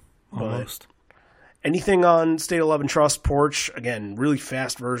 almost. Anything on State of Love and Trust, Porch, again, really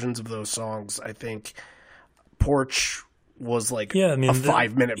fast versions of those songs. I think Porch was like a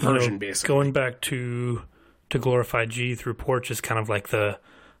 5-minute version, basically. Going back to Glorified G through Porch is kind of like the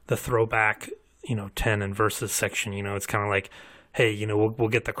throwback, 10 and verses section. It's kind of like, hey, we'll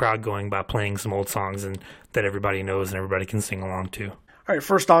get the crowd going by playing some old songs and that everybody knows and everybody can sing along to. All right,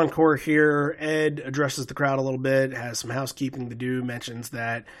 first encore here. Ed addresses the crowd a little bit, has some housekeeping to do, mentions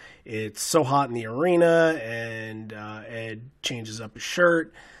that it's so hot in the arena, and Ed changes up his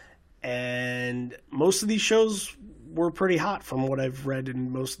shirt. And most of these shows were pretty hot from what I've read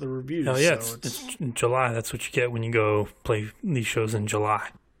in most of the reviews. Oh, yeah, so it's July. That's what you get when you go play these shows in July.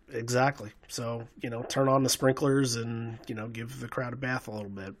 Exactly. So, turn on the sprinklers and, give the crowd a bath a little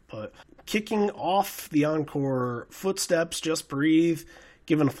bit. But kicking off the encore, Footsteps, Just Breathe,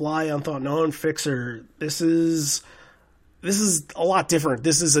 Given a Fly, Unthought Known, Fixer. This is a lot different.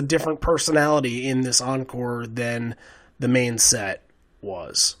 This is a different personality in this encore than the main set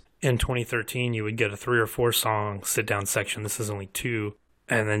was. In 2013, you would get a 3 or 4 song sit-down section. This is only 2.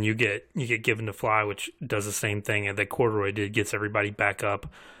 And then you get Given to Fly, which does the same thing that Corduroy did, gets everybody back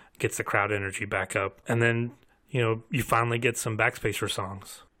up, gets the crowd energy back up. And then, you finally get some Backspacer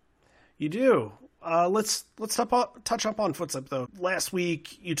songs. You do. Let's touch up on Footstep, though. Last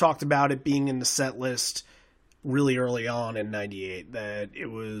week, you talked about it being in the set list really early on in 98, that it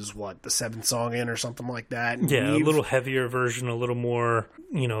was, the 7th song in or something like that. And yeah, a little heavier version, a little more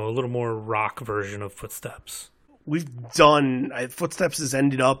rock version of Footsteps. We've done Footsteps has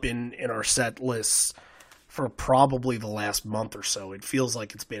ended up in our set lists for probably the last month or so. It feels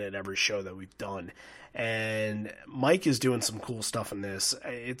like it's been at every show that we've done. And Mike is doing some cool stuff in this.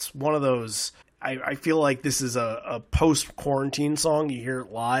 It's one of those, I feel like this is a post-quarantine song. You hear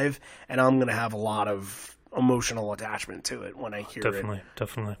it live, and I'm going to have a lot of emotional attachment to it when I hear it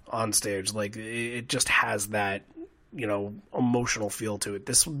definitely on stage. Like, it just has that, emotional feel to it.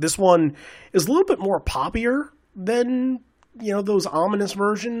 This one is a little bit more poppier than those ominous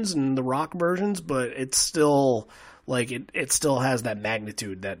versions and the rock versions, but it's still like it still has that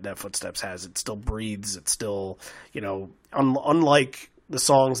magnitude that Footsteps has. It still breathes. It's still unlike the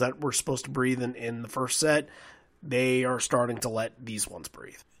songs that were supposed to breathe in the first set, they are starting to let these ones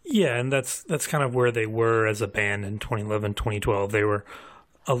breathe. Yeah, and that's kind of where they were as a band in 2011, 2012. They were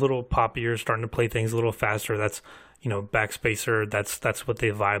a little poppier, starting to play things a little faster. That's Backspacer, that's what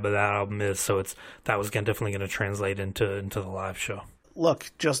the vibe of that album is. So that was definitely going to translate into the live show. Look,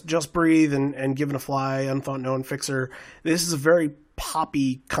 just Breathe and Given a Fly, Unthought Known, Fixer. This is a very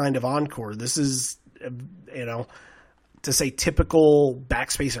poppy kind of encore. This is, to say typical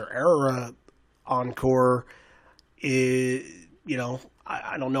Backspacer era encore.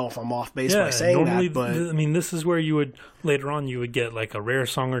 I don't know if I'm off base by saying normally, that, but I mean, this is where later on you would get like a rare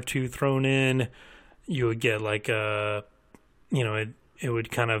song or two thrown in. You would get like it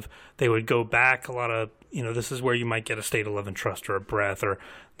would kind of, they would go back a lot of, this is where you might get a State of Love and Trust or a Breath, or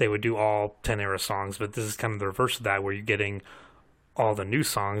they would do all 10 era songs, but this is kind of the reverse of that, where you're getting all the new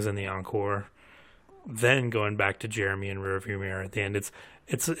songs in the encore, then going back to Jeremy and Rearview Mirror at the end.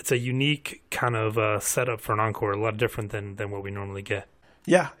 It's a unique kind of setup for an encore, a lot different than what we normally get.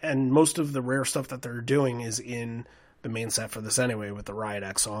 Yeah, and most of the rare stuff that they're doing is in the main set for this anyway, with the Riot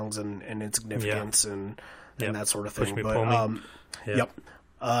Act songs and Insignificance and that sort of thing. Push Me, but Pull Me.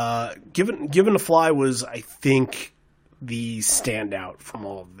 Given a Fly was, I think, the standout from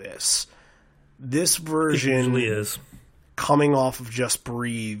all of this. This version it usually is. Coming off of Just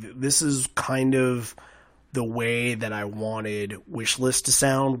Breathe, this is kind of the way that I wanted Wishlist to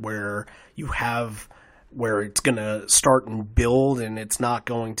sound, where it's going to start and build, and it's not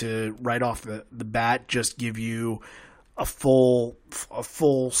going to, right off the bat, just give you full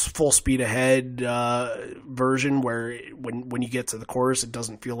speed ahead version where when you get to the chorus, it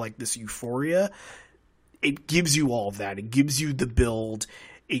doesn't feel like this euphoria. It gives you all of that. It gives you the build.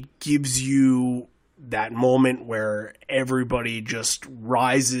 It gives you that moment where everybody just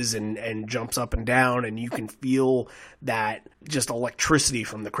rises and jumps up and down, and you can feel that just electricity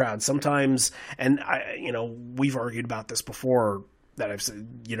from the crowd. Sometimes, and we've argued about this before, that I've said,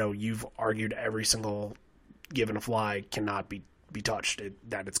 you've argued every single Given to Fly cannot be touched,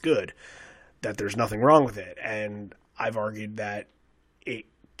 that it's good, that there's nothing wrong with it. And I've argued that it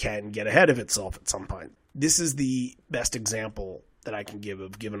can get ahead of itself at some point. This is the best example that I can give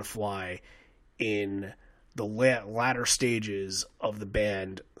of Given to Fly in the latter stages of the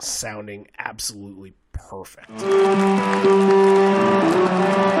band sounding absolutely perfect.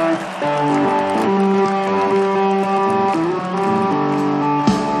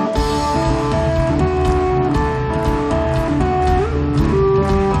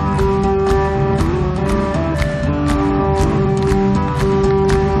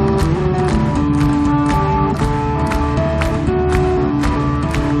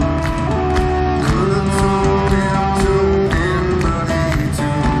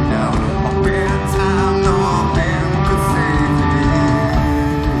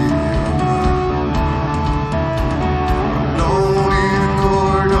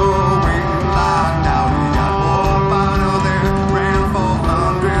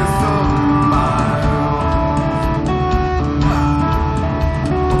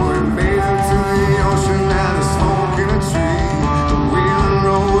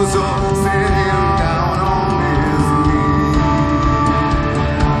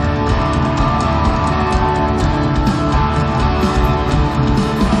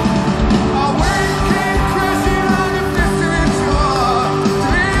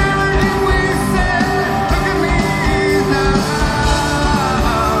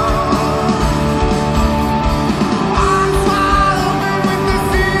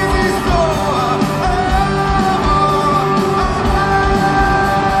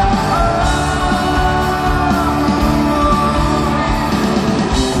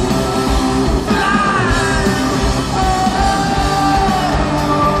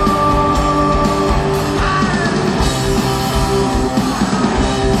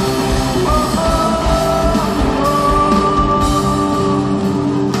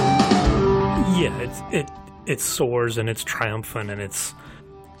 It soars and it's triumphant, and it's,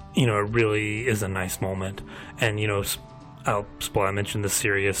 it really is a nice moment. And, I mentioned the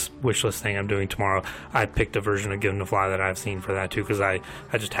serious wish list thing I'm doing tomorrow. I picked a version of Given to Fly that I've seen for that too, because I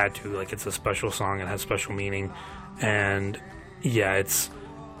just had to. Like, it's a special song and has special meaning. And yeah, it's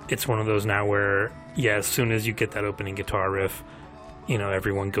one of those now where, as soon as you get that opening guitar riff,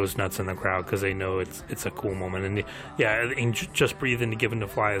 everyone goes nuts in the crowd because they know it's a cool moment. And Just Breathe into Given to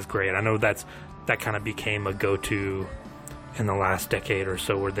Fly is great. I know that kind of became a go-to in the last decade or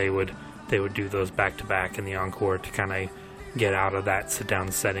so, where they would do those back to back in the encore to kind of get out of that sit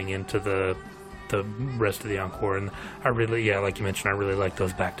down setting into the rest of the encore. And I really, like you mentioned, I really like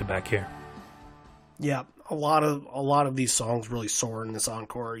those back to back here. Yeah, a lot of these songs really soar in this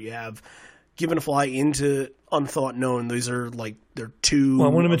encore. You have Given to Fly into Unthought Known. These are like they're two. Well,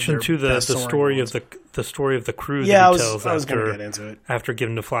 I want to mention too the story ones. the story of the crew. Yeah, that he tells I was going to get into it. After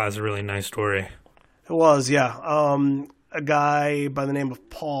Given to Fly is a really nice story. It was, yeah. A guy by the name of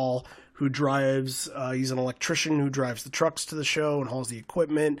Paul who drives, he's an electrician who drives the trucks to the show and hauls the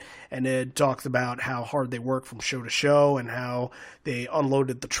equipment. And Ed talked about how hard they work from show to show and how they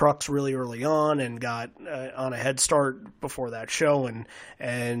unloaded the trucks really early on and got on a head start before that show. And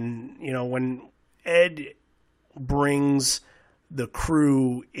when Ed brings the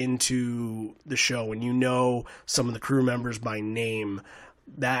crew into the show and some of the crew members by name,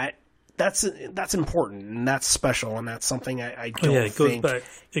 that's important and that's special, and that's something I don't think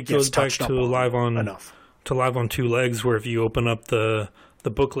it goes back to Live on Two Legs, where if you open up the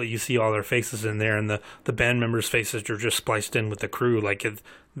booklet, you see all their faces in there, and the band members' faces are just spliced in with the crew. Like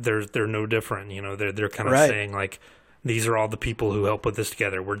they're no different. They're kind of saying like, these are all the people who help put this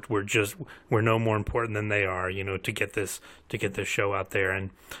together. We're no more important than they are. To get this show out there. And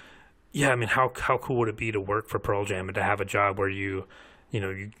yeah, I mean, how cool would it be to work for Pearl Jam and to have a job where you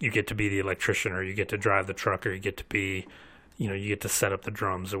get to be the electrician, or you get to drive the truck, or you get to be, you get to set up the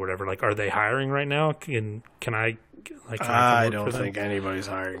drums or whatever. Like, are they hiring right now? Can I I don't think anybody's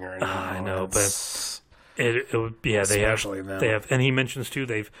hiring right now. I know, but it would be, they have, and he mentions too,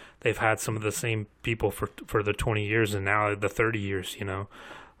 they've had some of the same people for the 20 years and now the 30 years,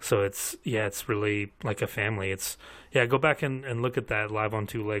 So it's really like a family. Go back and look at that Live on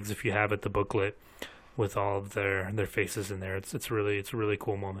Two Legs if you have it, the booklet. with all of their faces in there. It's a really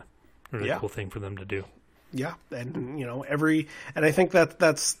cool moment. Really cool thing for them to do. Yeah, and and I think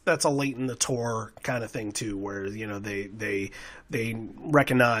that's a late in the tour kind of thing too, where they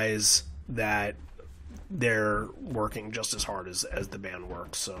recognize that they're working just as hard as the band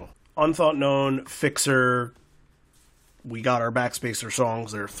works. So Unthought Known, Fixer, we got our Backspacer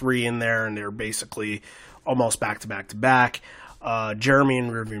songs. There are 3 in there, and they're basically almost back to back to back. Jeremy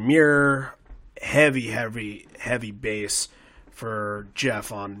and Rearview Mirror, heavy bass for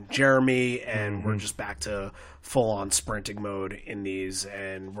Jeff on Jeremy, and we're just back to full-on sprinting mode in these,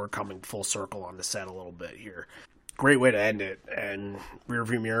 and we're coming full circle on the set a little bit here. Great way to end it. And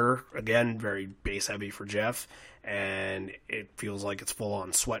Rearview Mirror, again, very bass-heavy for Jeff, and it feels like it's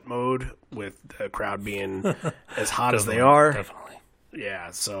full-on sweat mode with the crowd being as hot as they are. Definitely. Yeah,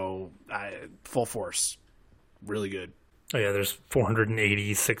 so full force. Really good. Oh, yeah, there's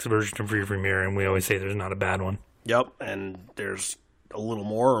 486 versions of Rearview Mirror, and we always say there's not a bad one. Yep, and there's a little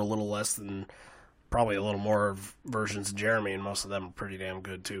more or a little less than, probably a little more of versions of Jeremy, and most of them are pretty damn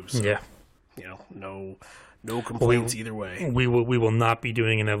good too. So, yeah. No complaints either way. We will not be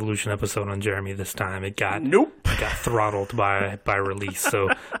doing an Evolution episode on Jeremy this time. It got throttled by release,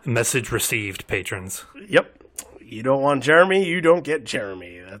 so message received, patrons. Yep. You don't want Jeremy, you don't get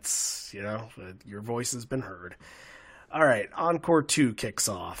Jeremy. That's, your voice has been heard. All right, Encore 2 kicks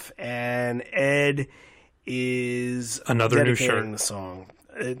off, and Ed is another new shirt. The song.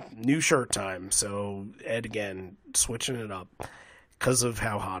 New shirt time. So Ed again switching it up because of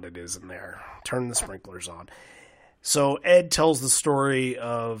how hot it is in there. Turn the sprinklers on. So Ed tells the story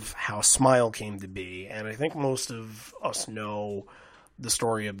of how Smile came to be, and I think most of us know the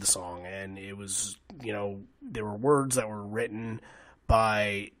story of the song. And it was, there were words that were written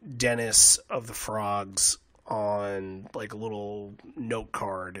by Dennis of the Frogs on like a little note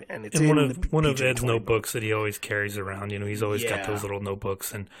card, and it's in one of Ed's notebooks that he always carries around. He's always got those little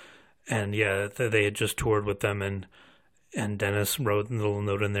notebooks, and they had just toured with them, and Dennis wrote a little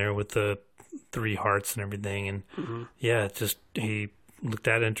note in there with the 3 hearts and everything, and he looked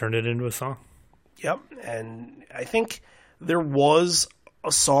at it and turned it into a song. Yep, and I think there was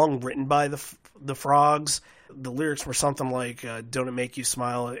a song written by the Frogs. The lyrics were something like, don't it make you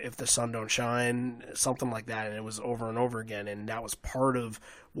smile if the sun don't shine, something like that, and it was over and over again, and that was part of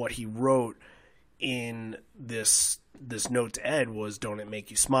what he wrote in this note to Ed was, don't it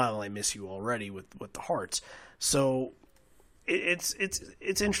make you smile, I miss you already, with the hearts. So it's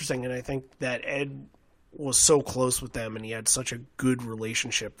interesting, and I think that Ed was so close with them, and he had such a good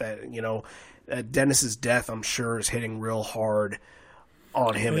relationship that, Dennis's death, I'm sure, is hitting real hard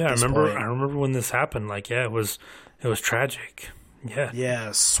on him. Yeah, at this point. I remember when this happened. It was tragic. Yeah.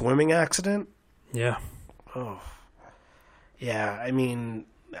 Yeah, swimming accident. Yeah. Oh. Yeah, I mean,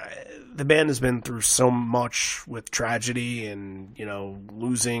 the band has been through so much with tragedy and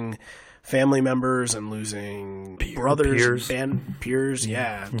losing family members and losing brothers, band peers.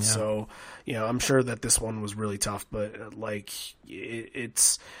 Yeah. So I'm sure that this one was really tough, but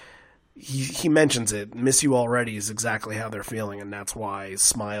it's. He mentions it. Miss you already is exactly how they're feeling, and that's why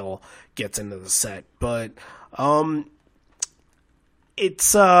Smile gets into the set. But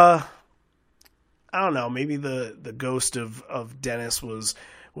it's I don't know. Maybe the ghost of Dennis was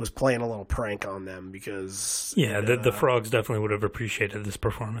playing a little prank on them because the Frogs definitely would have appreciated this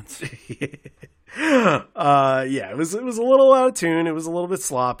performance. It was a little out of tune. It was a little bit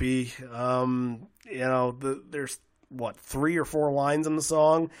sloppy. There's 3 or 4 lines in the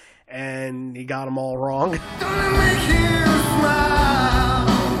song, and he got them all wrong. Gonna make you smile.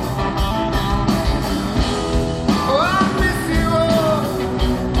 Oh, I miss you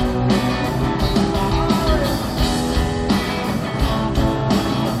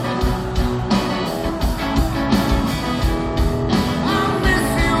I miss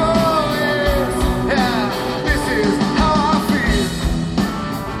you always. Yeah, this is how I feel.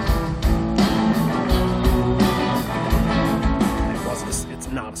 It's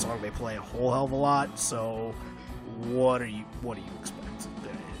not a song they play a whole hell of a lot, so what do you expect?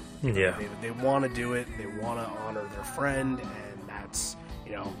 They want to do it, they want to honor their friend, and that's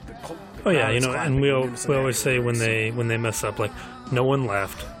and we always say when they mess up, no one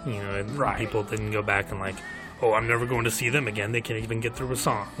left, right. People didn't go back and I'm never going to see them again, they can't even get through a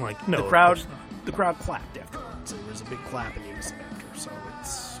song. No, the crowd clapped afterwards. There was a big clap in unison after, so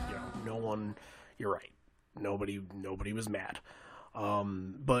it's no one. You're right. Nobody was mad.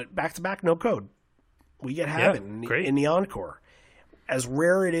 But back to back, no code. We get Habit in the encore. As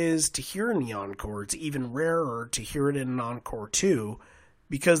rare it is to hear in the encore, it's even rarer to hear it in an encore too,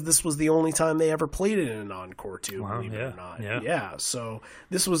 because this was the only time they ever played it in an encore too, Wow, believe it yeah, or not. yeah. So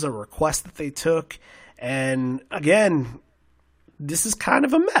this was a request that they took, and again, this is kind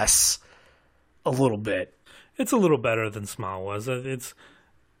of a mess, a little bit. It's a little better than Smile was.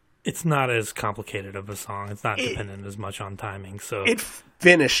 It's not as complicated of a song. It's not dependent as much on timing. So it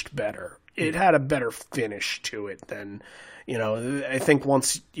finished better. It had a better finish to it than, I think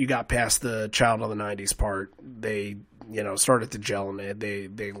once you got past the Child of the 90s part, they, started to gel, and they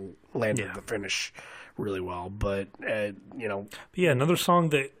landed the finish really well. But, yeah, another song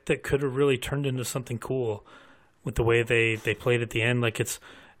that could have really turned into something cool with the way they played at the end. Like it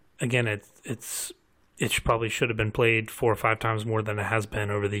probably should have been played 4 or 5 times more than it has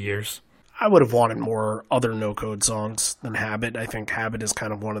been over the years. I would have wanted more other no-code songs than Habit. I think Habit is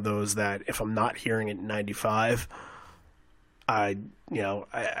kind of one of those that if I'm not hearing it in 95, I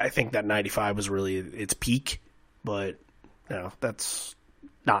think that 95 was really its peak. But, that's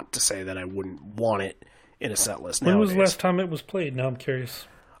not to say that I wouldn't want it in a set list nowadays. When was the last time it was played? Now I'm curious.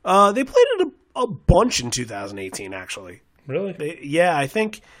 They played it a bunch in 2018, actually. Really? I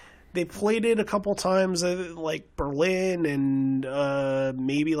think they played it a couple times, like Berlin and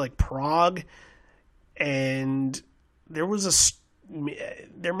maybe like Prague, and there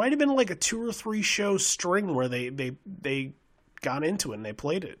might have been like a 2 or 3 show string where they got into it and they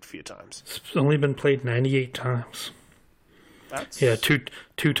played it a few times. It's only been played 98 times. Yeah,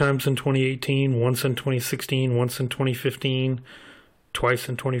 two times in 2018, once in 2016, once in 2015, twice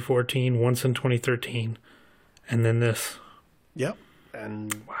in 2014, once in 2013, and then this. Yep.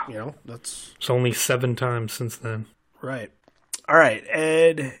 And, that's... It's only 7 times since then. Right. All right.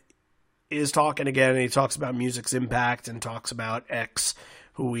 Ed is talking again, and he talks about music's impact and talks about X,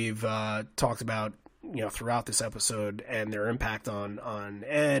 who we've talked about, throughout this episode, and their impact on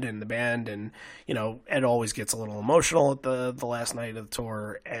Ed and the band. And, Ed always gets a little emotional at the last night of the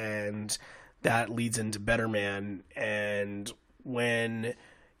tour, and that leads into Better Man. And when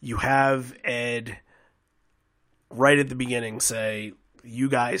you have Ed right at the beginning say, you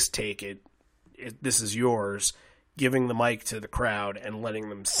guys take it, this is yours, giving the mic to the crowd and letting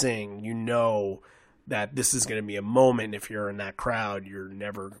them sing, that this is going to be a moment. If you're in that crowd, you're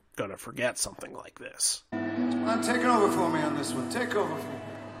never going to forget something like this. I'm taking over for me on this one. Take over for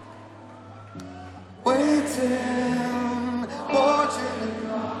me. Waiting, watching.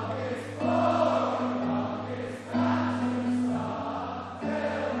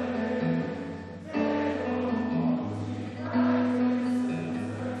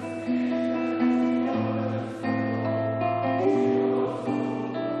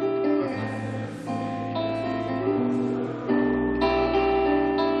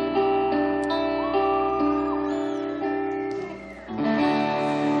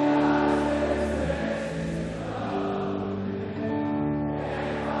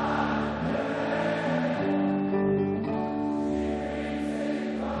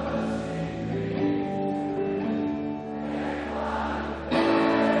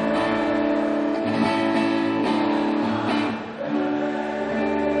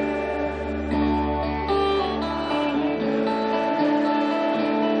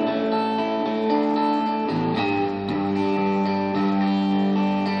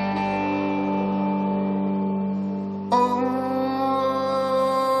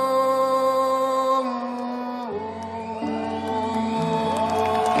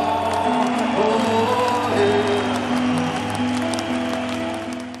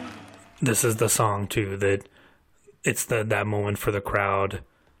 This is the song too that it's that moment for the crowd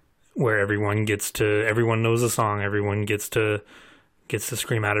where everyone knows the song, everyone gets to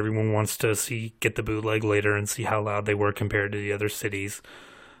scream out, everyone wants to get the bootleg later and see how loud they were compared to the other cities.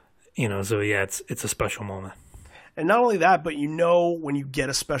 So yeah, it's a special moment. And not only that, but when you get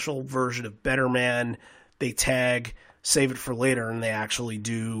a special version of Better Man, they tag Save It for Later, and they actually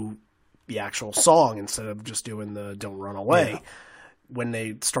do the actual song instead of just doing the Don't Run Away. Yeah. When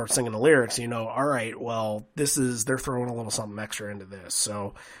they start singing the lyrics, all right, well, they're throwing a little something extra into this.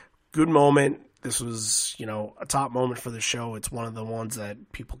 So good moment. This was, a top moment for the show. It's one of the ones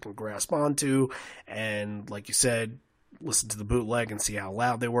that people can grasp onto. And like you said, listen to the bootleg and see how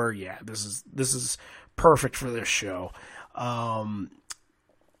loud they were. Yeah, this is perfect for this show.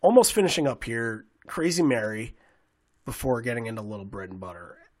 Almost finishing up here, Crazy Mary, before getting into Little Bread and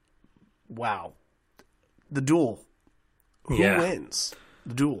Butter. Wow. The duel. Who wins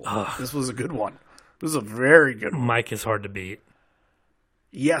the duel? This was a good one. This was a very good one. Mike is hard to beat.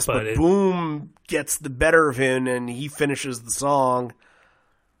 Yes, but Boom gets the better of him, and he finishes the song.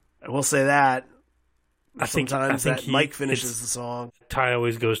 I will say that. I think Mike finishes the song. Tie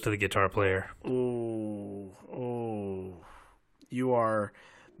always goes to the guitar player. Oh. You are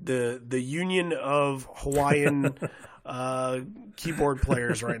the union of Hawaiian keyboard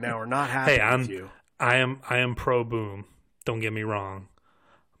players right now are not happy with you. I am pro Boom. Don't get me wrong,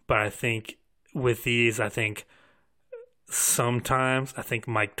 but I think with these, sometimes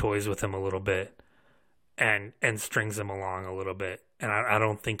Mike toys with him a little bit and strings him along a little bit, and I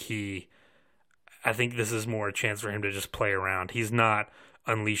don't think I think this is more a chance for him to just play around. He's not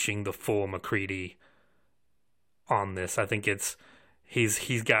unleashing the full McCready on this. I think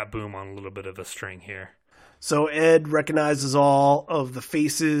he's got Boom on a little bit of a string here. So Ed recognizes all of the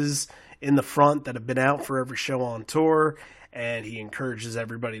faces in the front that have been out for every show on tour, and he encourages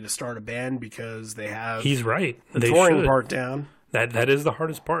everybody to start a band because they have he's right. The touring part down. That is the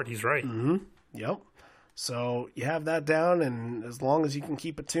hardest part. He's right. Mm-hmm. Yep. So you have that down, and as long as you can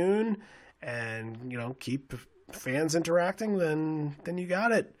keep a tune and keep fans interacting, then you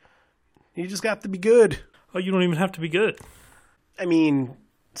got it. You just got to be good. Oh, you don't even have to be good. I mean,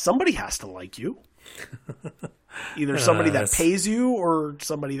 somebody has to like you. Either somebody that pays you or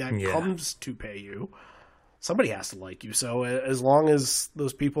somebody that comes to pay you. Somebody has to like you. So as long as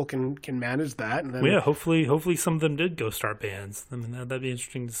those people can manage that, and then hopefully some of them did go start bands. I mean, that'd be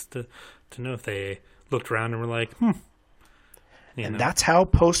interesting to know if they looked around and were like, And that's how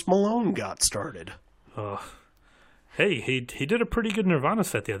Post Malone got started. Hey, he did a pretty good Nirvana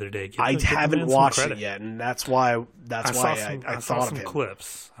set the other day. I haven't watched it yet, and that's why I saw some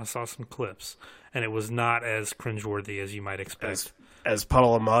clips. I saw some clips, and it was not as cringeworthy as you might expect. As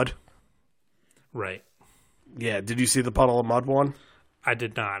Puddle of Mud? Right. Yeah, did you see the Puddle of Mud one? I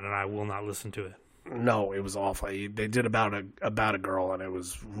did not, and I will not listen to it. No, it was awful. They did about a girl, and it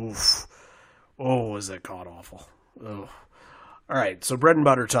was, oof. Oh, was that god awful. Oh. All right, so bread and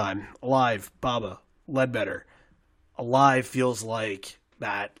butter time. Alive, Baba, Ledbetter. Alive feels like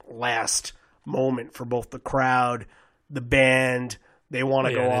that last moment for both the crowd, the band. They want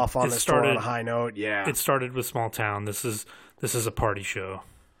to go off on this tour on a high note. Yeah, it started with Small Town. This is a party show,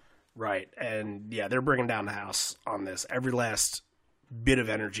 right? And they're bringing down the house on this. Every last bit of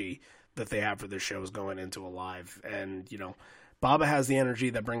energy that they have for this show is going into Alive, and Baba has the energy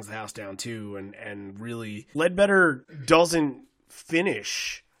that brings the house down too. And really, Ledbetter doesn't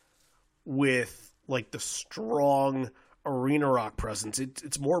finish with like the strong arena rock presence.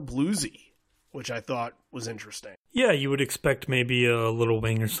 It's more bluesy, which I thought was interesting. Yeah, you would expect maybe a Little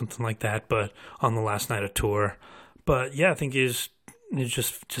Wing or something like that, but on the last night of tour. But yeah, I think it's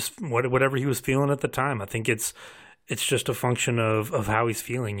just whatever he was feeling at the time. I think it's just a function of how he's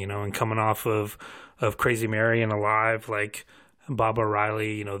feeling, and coming off of Crazy Mary and Alive, like Baba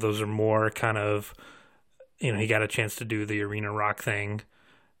O'Reilly, those are more kind of, he got a chance to do the arena rock thing.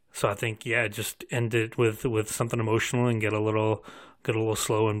 So I think, just end it with something emotional and get a little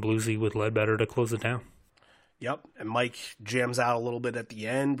slow and bluesy with Ledbetter to close it down. Yep, and Mike jams out a little bit at the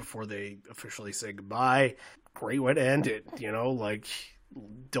end before they officially say goodbye. Great way to end it,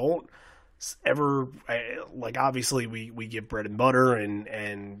 don't ever, obviously we give bread and butter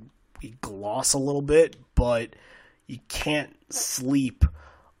and we gloss a little bit, but you can't sleep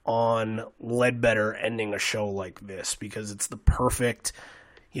on Ledbetter ending a show like this because it's the perfect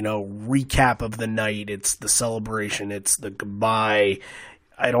recap of the night. It's the celebration. It's the goodbye.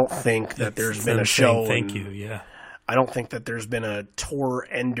 I don't think that there's been a show. Thank you. Yeah. I don't think that there's been a tour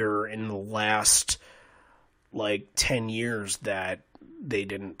ender in the last 10 years that they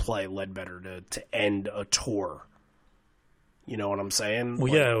didn't play Ledbetter to end a tour. You know what I'm saying?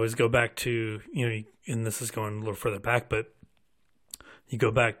 Well, I always go back to, and this is going a little further back, but you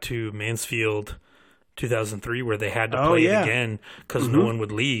go back to Mansfield 2003 where they had to play it again because no one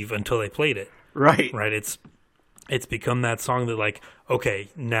would leave until they played it. Right. It's become that song that okay,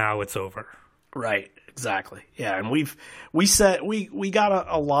 now it's over. Right. Exactly. Yeah. And we got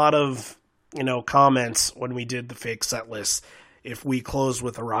a lot of, comments when we did the fake set list. If we closed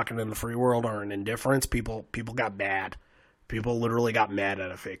with a Rockin' in the Free World or an Indifference, people got mad. People literally got mad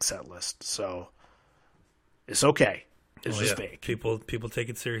at a fake set list. So it's okay. It's just fake. People take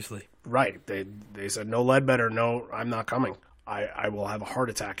it seriously. Right. They said, no Ledbetter, no, I'm not coming. I will have a heart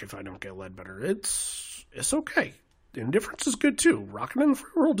attack if I don't get Ledbetter. It's okay. Indifference is good too. Rockin' in the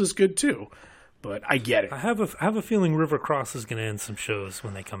Free World is good too. But I get it. I have a feeling River Cross is going to end some shows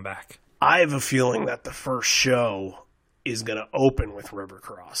when they come back. I have a feeling that the first show is going to open with River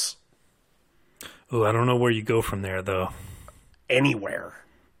Cross. Oh, I don't know where you go from there though. Anywhere.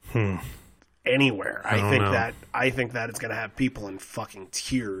 Anywhere. I think that it's going to have people in fucking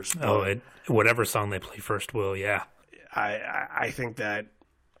tears. Whatever song they play first will, yeah. I think that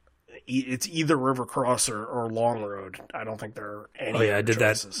it's either River Cross or Long Road. I don't think there are any. I did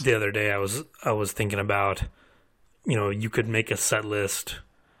choices. that the other day. I was thinking about you could make a set list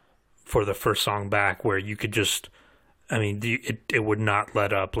for the first song back where you could just, it would not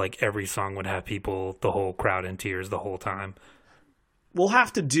let up. Like every song would have the whole crowd in tears the whole time. We'll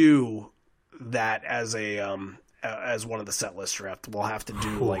have to do that as as one of the set list draft. We'll have to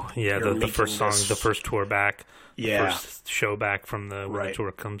do the first song, the first tour back, the first show back from when the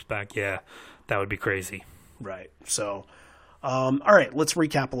tour comes back. Yeah, that would be crazy. Right. So, all right, let's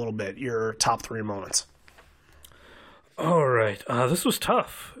recap a little bit. Your top 3 moments. All right. This was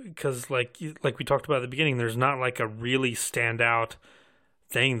tough because, like we talked about at the beginning, there's not like a really standout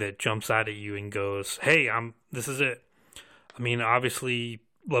thing that jumps out at you and goes, "Hey, this is it." I mean, obviously,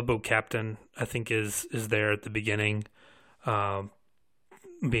 Love Boat Captain, I think, is there at the beginning,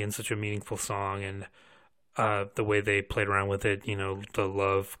 being such a meaningful song, and the way they played around with it, the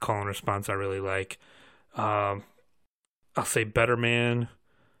love call and response I really like. I'll say Better Man,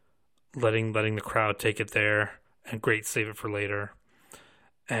 letting the crowd take it there, and great Save It for Later.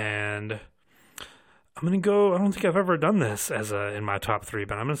 And I'm going to go, I don't think I've ever done this in my top 3,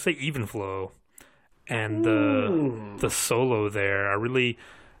 but I'm going to say Even Flow. And the solo there, I really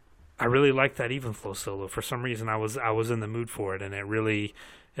like that Even Flow solo. For some reason, I was in the mood for it, and it really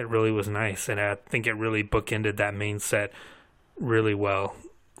was nice. And I think it really bookended that main set really well,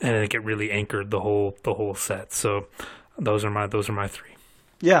 and I think it really anchored the whole set. So those are my 3.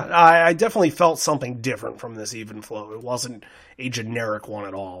 Yeah, I definitely felt something different from this Even Flow. It wasn't a generic one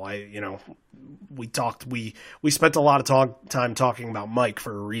at all. We spent a lot of time talking about Mike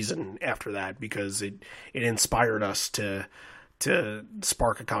for a reason after that, because it inspired us to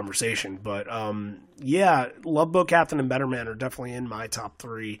spark a conversation. But Love Boat Captain and Better Man are definitely in my top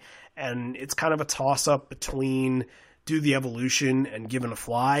 3, and it's kind of a toss up between Do the Evolution and Given a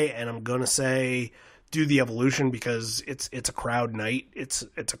Fly, and I'm gonna say Do the Evolution because it's a crowd night. It's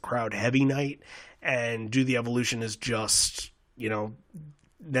a crowd heavy night, and Do the Evolution is just,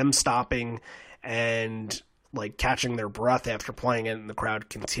 them stopping and like catching their breath after playing it, and the crowd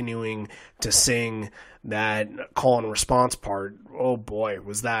continuing to sing that call and response part. Oh boy,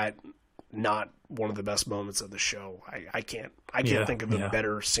 was that not one of the best moments of the show. I can't think of a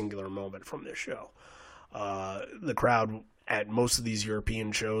better singular moment from this show. The crowd at most of these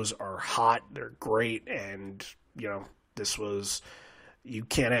European shows are hot. They're great. And, this was, you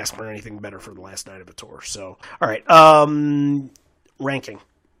can't ask for anything better for the last night of a tour. So, all right. Ranking.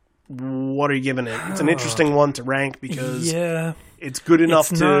 What are you giving it? It's an interesting one to rank because it's good enough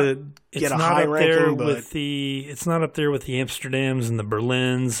to get a high ranking, but it's not up there with the Amsterdams and the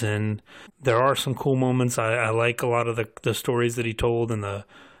Berlins. And there are some cool moments. I like a lot of the stories that he told and the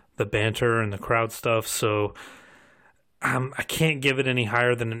banter and the crowd stuff. So, I can't give it any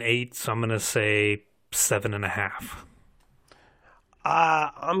higher than an 8, so I'm going to say 7.5.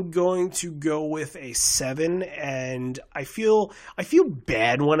 I'm going to go with a 7, and I feel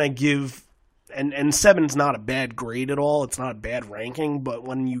bad when I give, and 7's not a bad grade at all. It's not a bad ranking, but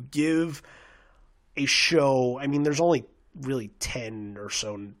when you give a show, I mean, there's only really 10 or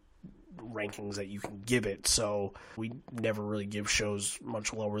so rankings that you can give it, so we never really give shows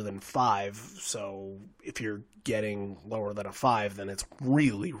much lower than 5. So if you're getting lower than a 5, then it's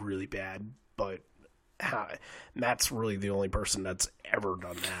really, really bad. But Matt's really the only person that's ever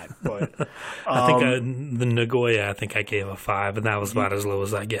done that. But I think the Nagoya, I think I gave a 5, and that was about as low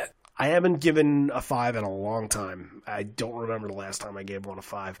as I get. I haven't given a 5 in a long time. I don't remember the last time I gave one a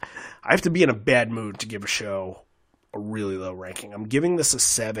 5. I have to be in a bad mood to give a show a really low ranking. I'm giving this a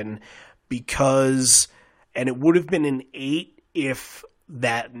 7 because, and it would have been an 8 if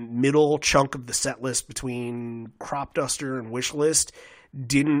that middle chunk of the set list between Crop Duster and Wish List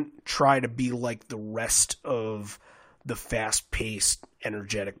didn't try to be like the rest of the fast-paced,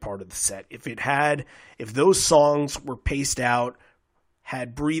 energetic part of the set. If those songs were paced out,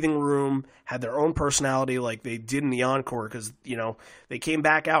 had breathing room, had their own personality like they did in the encore, because, they came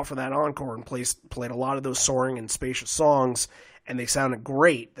back out for that encore and played a lot of those soaring and spacious songs, and they sounded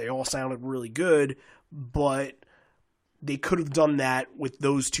great. They all sounded really good, but they could have done that with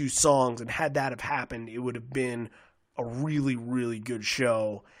those 2 songs, and had that have happened, it would have been a really, really good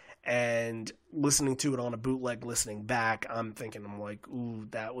show. And listening to it on a bootleg, listening back, I'm like, ooh,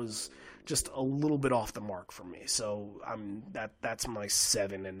 that was just a little bit off the mark for me. So that's my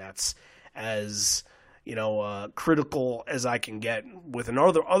 7, and that's as critical as I can get with an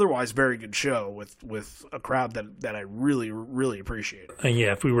otherwise very good show with a crowd that I really, really appreciate.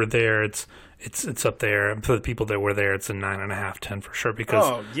 If we were there, it's up there. For the people that were there, it's a 9.5, 10 for sure,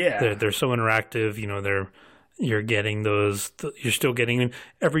 because they're so interactive. You're getting those. You're still getting.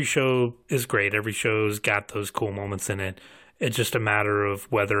 Every show is great. Every show's got those cool moments in it. It's just a matter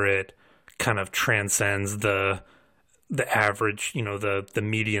of whether it kind of transcends the average, the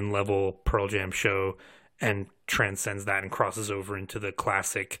median level Pearl Jam show, and transcends that and crosses over into the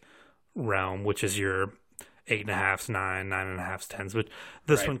classic realm, which is your 8.5s, 9.5s, 10s. But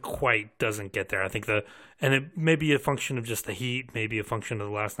this one quite doesn't get there. I think and it may be a function of just the heat, maybe a function of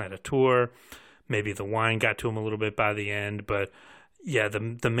the last night of tour, maybe the wine got to him a little bit by the end. But yeah,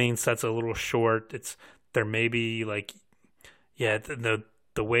 the main set's a little short. There may be the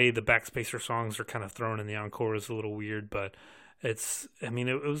way the Backspacer songs are kind of thrown in the encore is a little weird, but it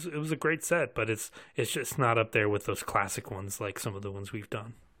was a great set, but it's just not up there with those classic ones like some of the ones we've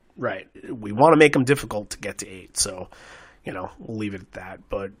done. Right. We want to make them difficult to get to 8, so we'll leave it at that.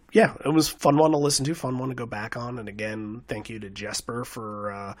 But yeah, it was a fun one to listen to, fun one to go back on. And again, thank you to Jesper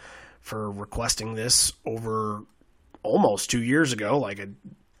for requesting this over almost 2 years ago,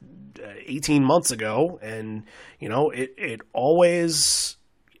 18 months ago. And it always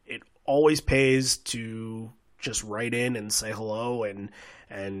pays to just write in and say hello and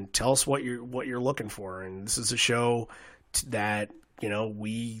tell us what you're looking for. And this is a show that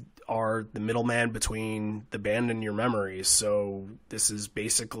we are the middleman between the band and your memories. So this is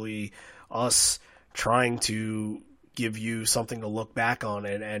basically us trying to give you something to look back on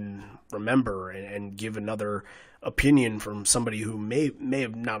and remember and give another opinion from somebody who may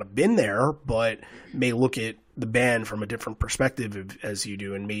have not been there, but may look at the band from a different perspective as you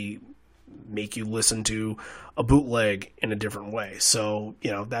do, and may make you listen to a bootleg in a different way. So,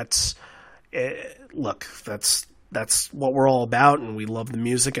 that's what we're all about, and we love the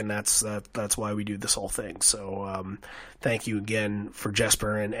music, and that's why we do this whole thing. So thank you again for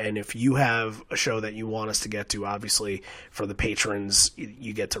Jesper, and if you have a show that you want us to get to, obviously for the patrons,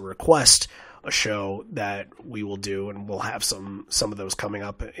 you get to request a show that we will do, and we'll have some of those coming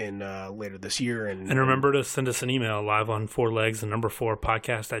up in later this year. And remember to send us an email, liveon4legs4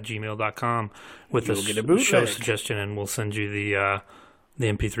 podcast@gmail.com with a show suggestion, and we'll send you the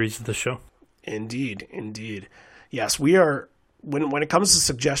MP3s of the show. Indeed. Yes, we are. When it comes to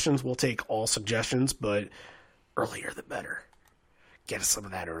suggestions, we'll take all suggestions, but earlier the better. Get us some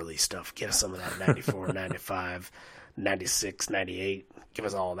of that early stuff. Get us some of that 94, 95, 96, 98. Give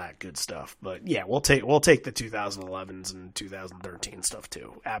us all that good stuff. But yeah, we'll take the 2011s and 2013 stuff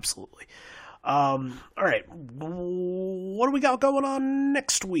too. Absolutely. All right. What do we got going on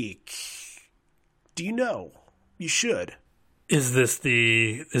next week? Do you know? You should. Is this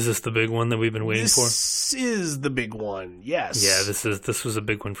the big one that we've been waiting for? This is the big one. Yes. Yeah, this was a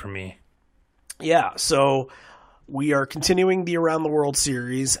big one for me. Yeah, so we are continuing the Around the World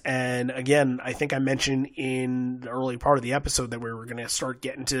series, and again, I think I mentioned in the early part of the episode that we were going to start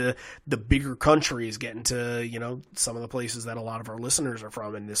getting to the bigger countries, getting to, some of the places that a lot of our listeners are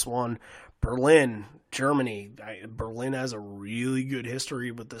from, and this one, Berlin, Germany. Berlin has a really good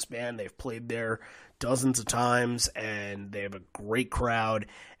history with this band. They've played there dozens of times, and they have a great crowd,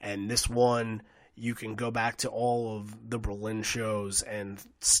 and this one, you can go back to all of the Berlin shows, and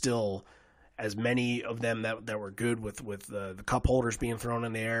still, as many of them that were good with the cup holders being thrown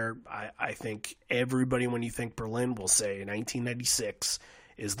in the air, I think everybody, when you think Berlin, will say 1996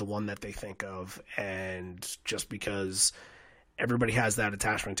 is the one that they think of, and just because everybody has that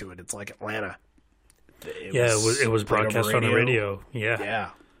attachment to it. It's like Atlanta. It was broadcast on the radio. Yeah.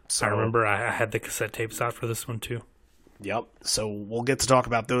 So, I remember I had the cassette tapes out for this one too. Yep. So we'll get to talk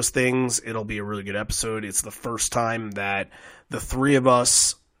about those things. It'll be a really good episode. It's the first time that the three of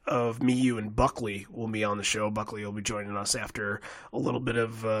us, of me, you, and Buckley, will be on the show. Buckley will be joining us after a little bit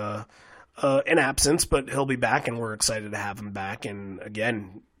of an absence, but he'll be back, and we're excited to have him back. And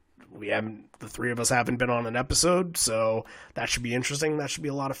again, the three of us haven't been on an episode, so that should be interesting. That should be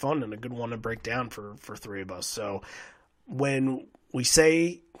a lot of fun and a good one to break down for three of us. So when we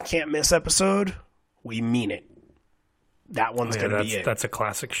say can't miss episode, we mean it. That one's going to be it. That's a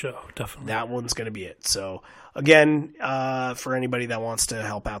classic show, definitely. That one's going to be it. So, again, for anybody that wants to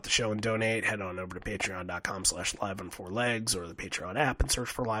help out the show and donate, head on over to patreon.com/liveon4legs or the Patreon app and search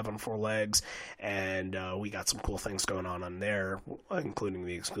for Live on 4 Legs. And we got some cool things going on there, including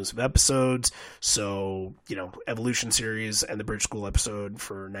the exclusive episodes. So, Evolution series and the Bridge School episode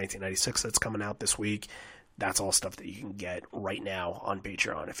for 1996 that's coming out this week. That's all stuff that you can get right now on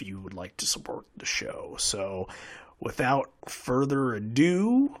Patreon if you would like to support the show. So, without further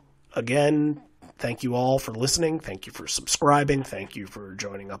ado, again, thank you all for listening. Thank you for subscribing. Thank you for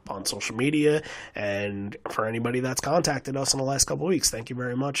joining up on social media. And for anybody that's contacted us in the last couple of weeks, thank you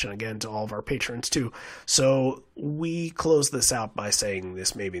very much. And again, to all of our patrons too. So we close this out by saying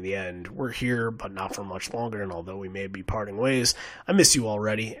this may be the end. We're here, but not for much longer. And although we may be parting ways, I miss you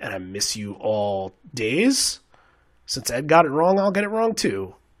already, and I miss you all days. Since Ed got it wrong, I'll get it wrong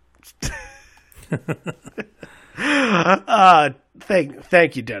too.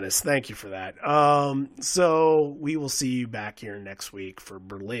 Thank you, Dennis. Thank you for that. So we will see you back here next week for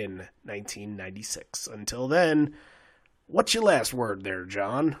Berlin 1996. Until then, what's your last word there,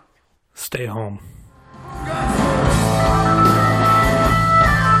 John? Stay home.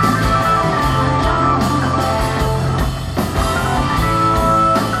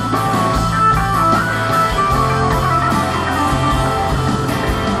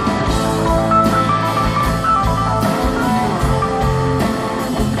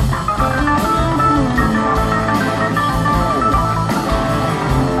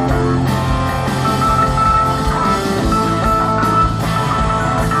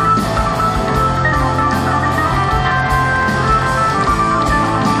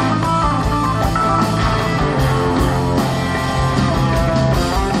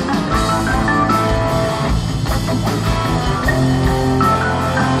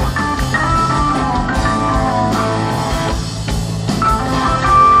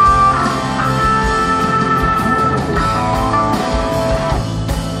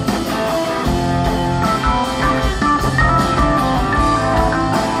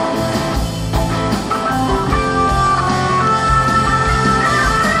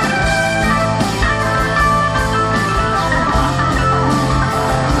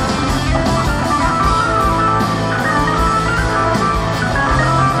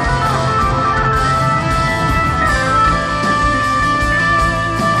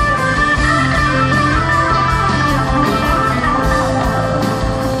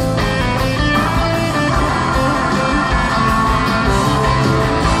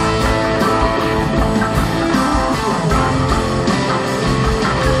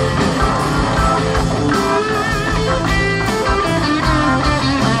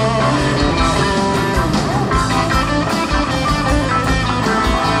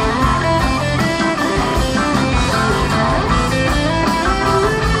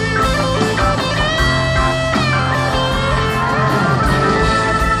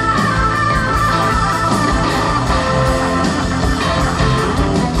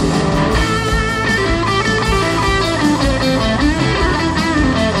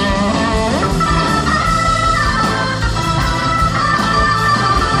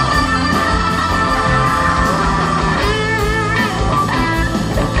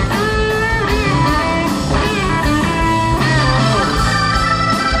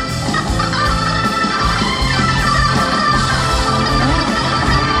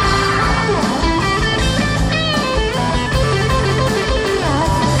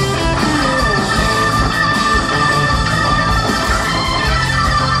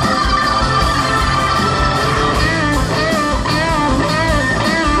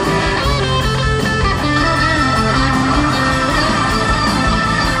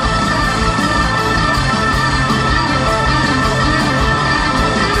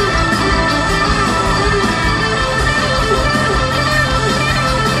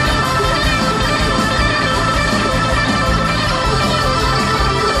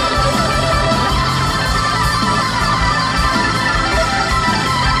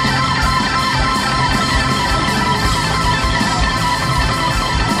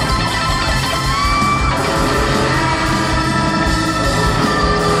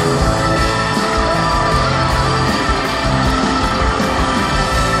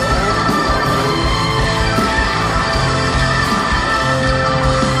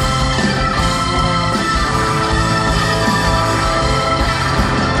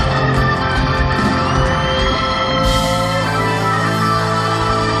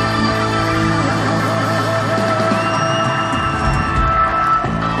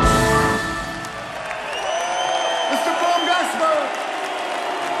 Mr. Boom Gospel.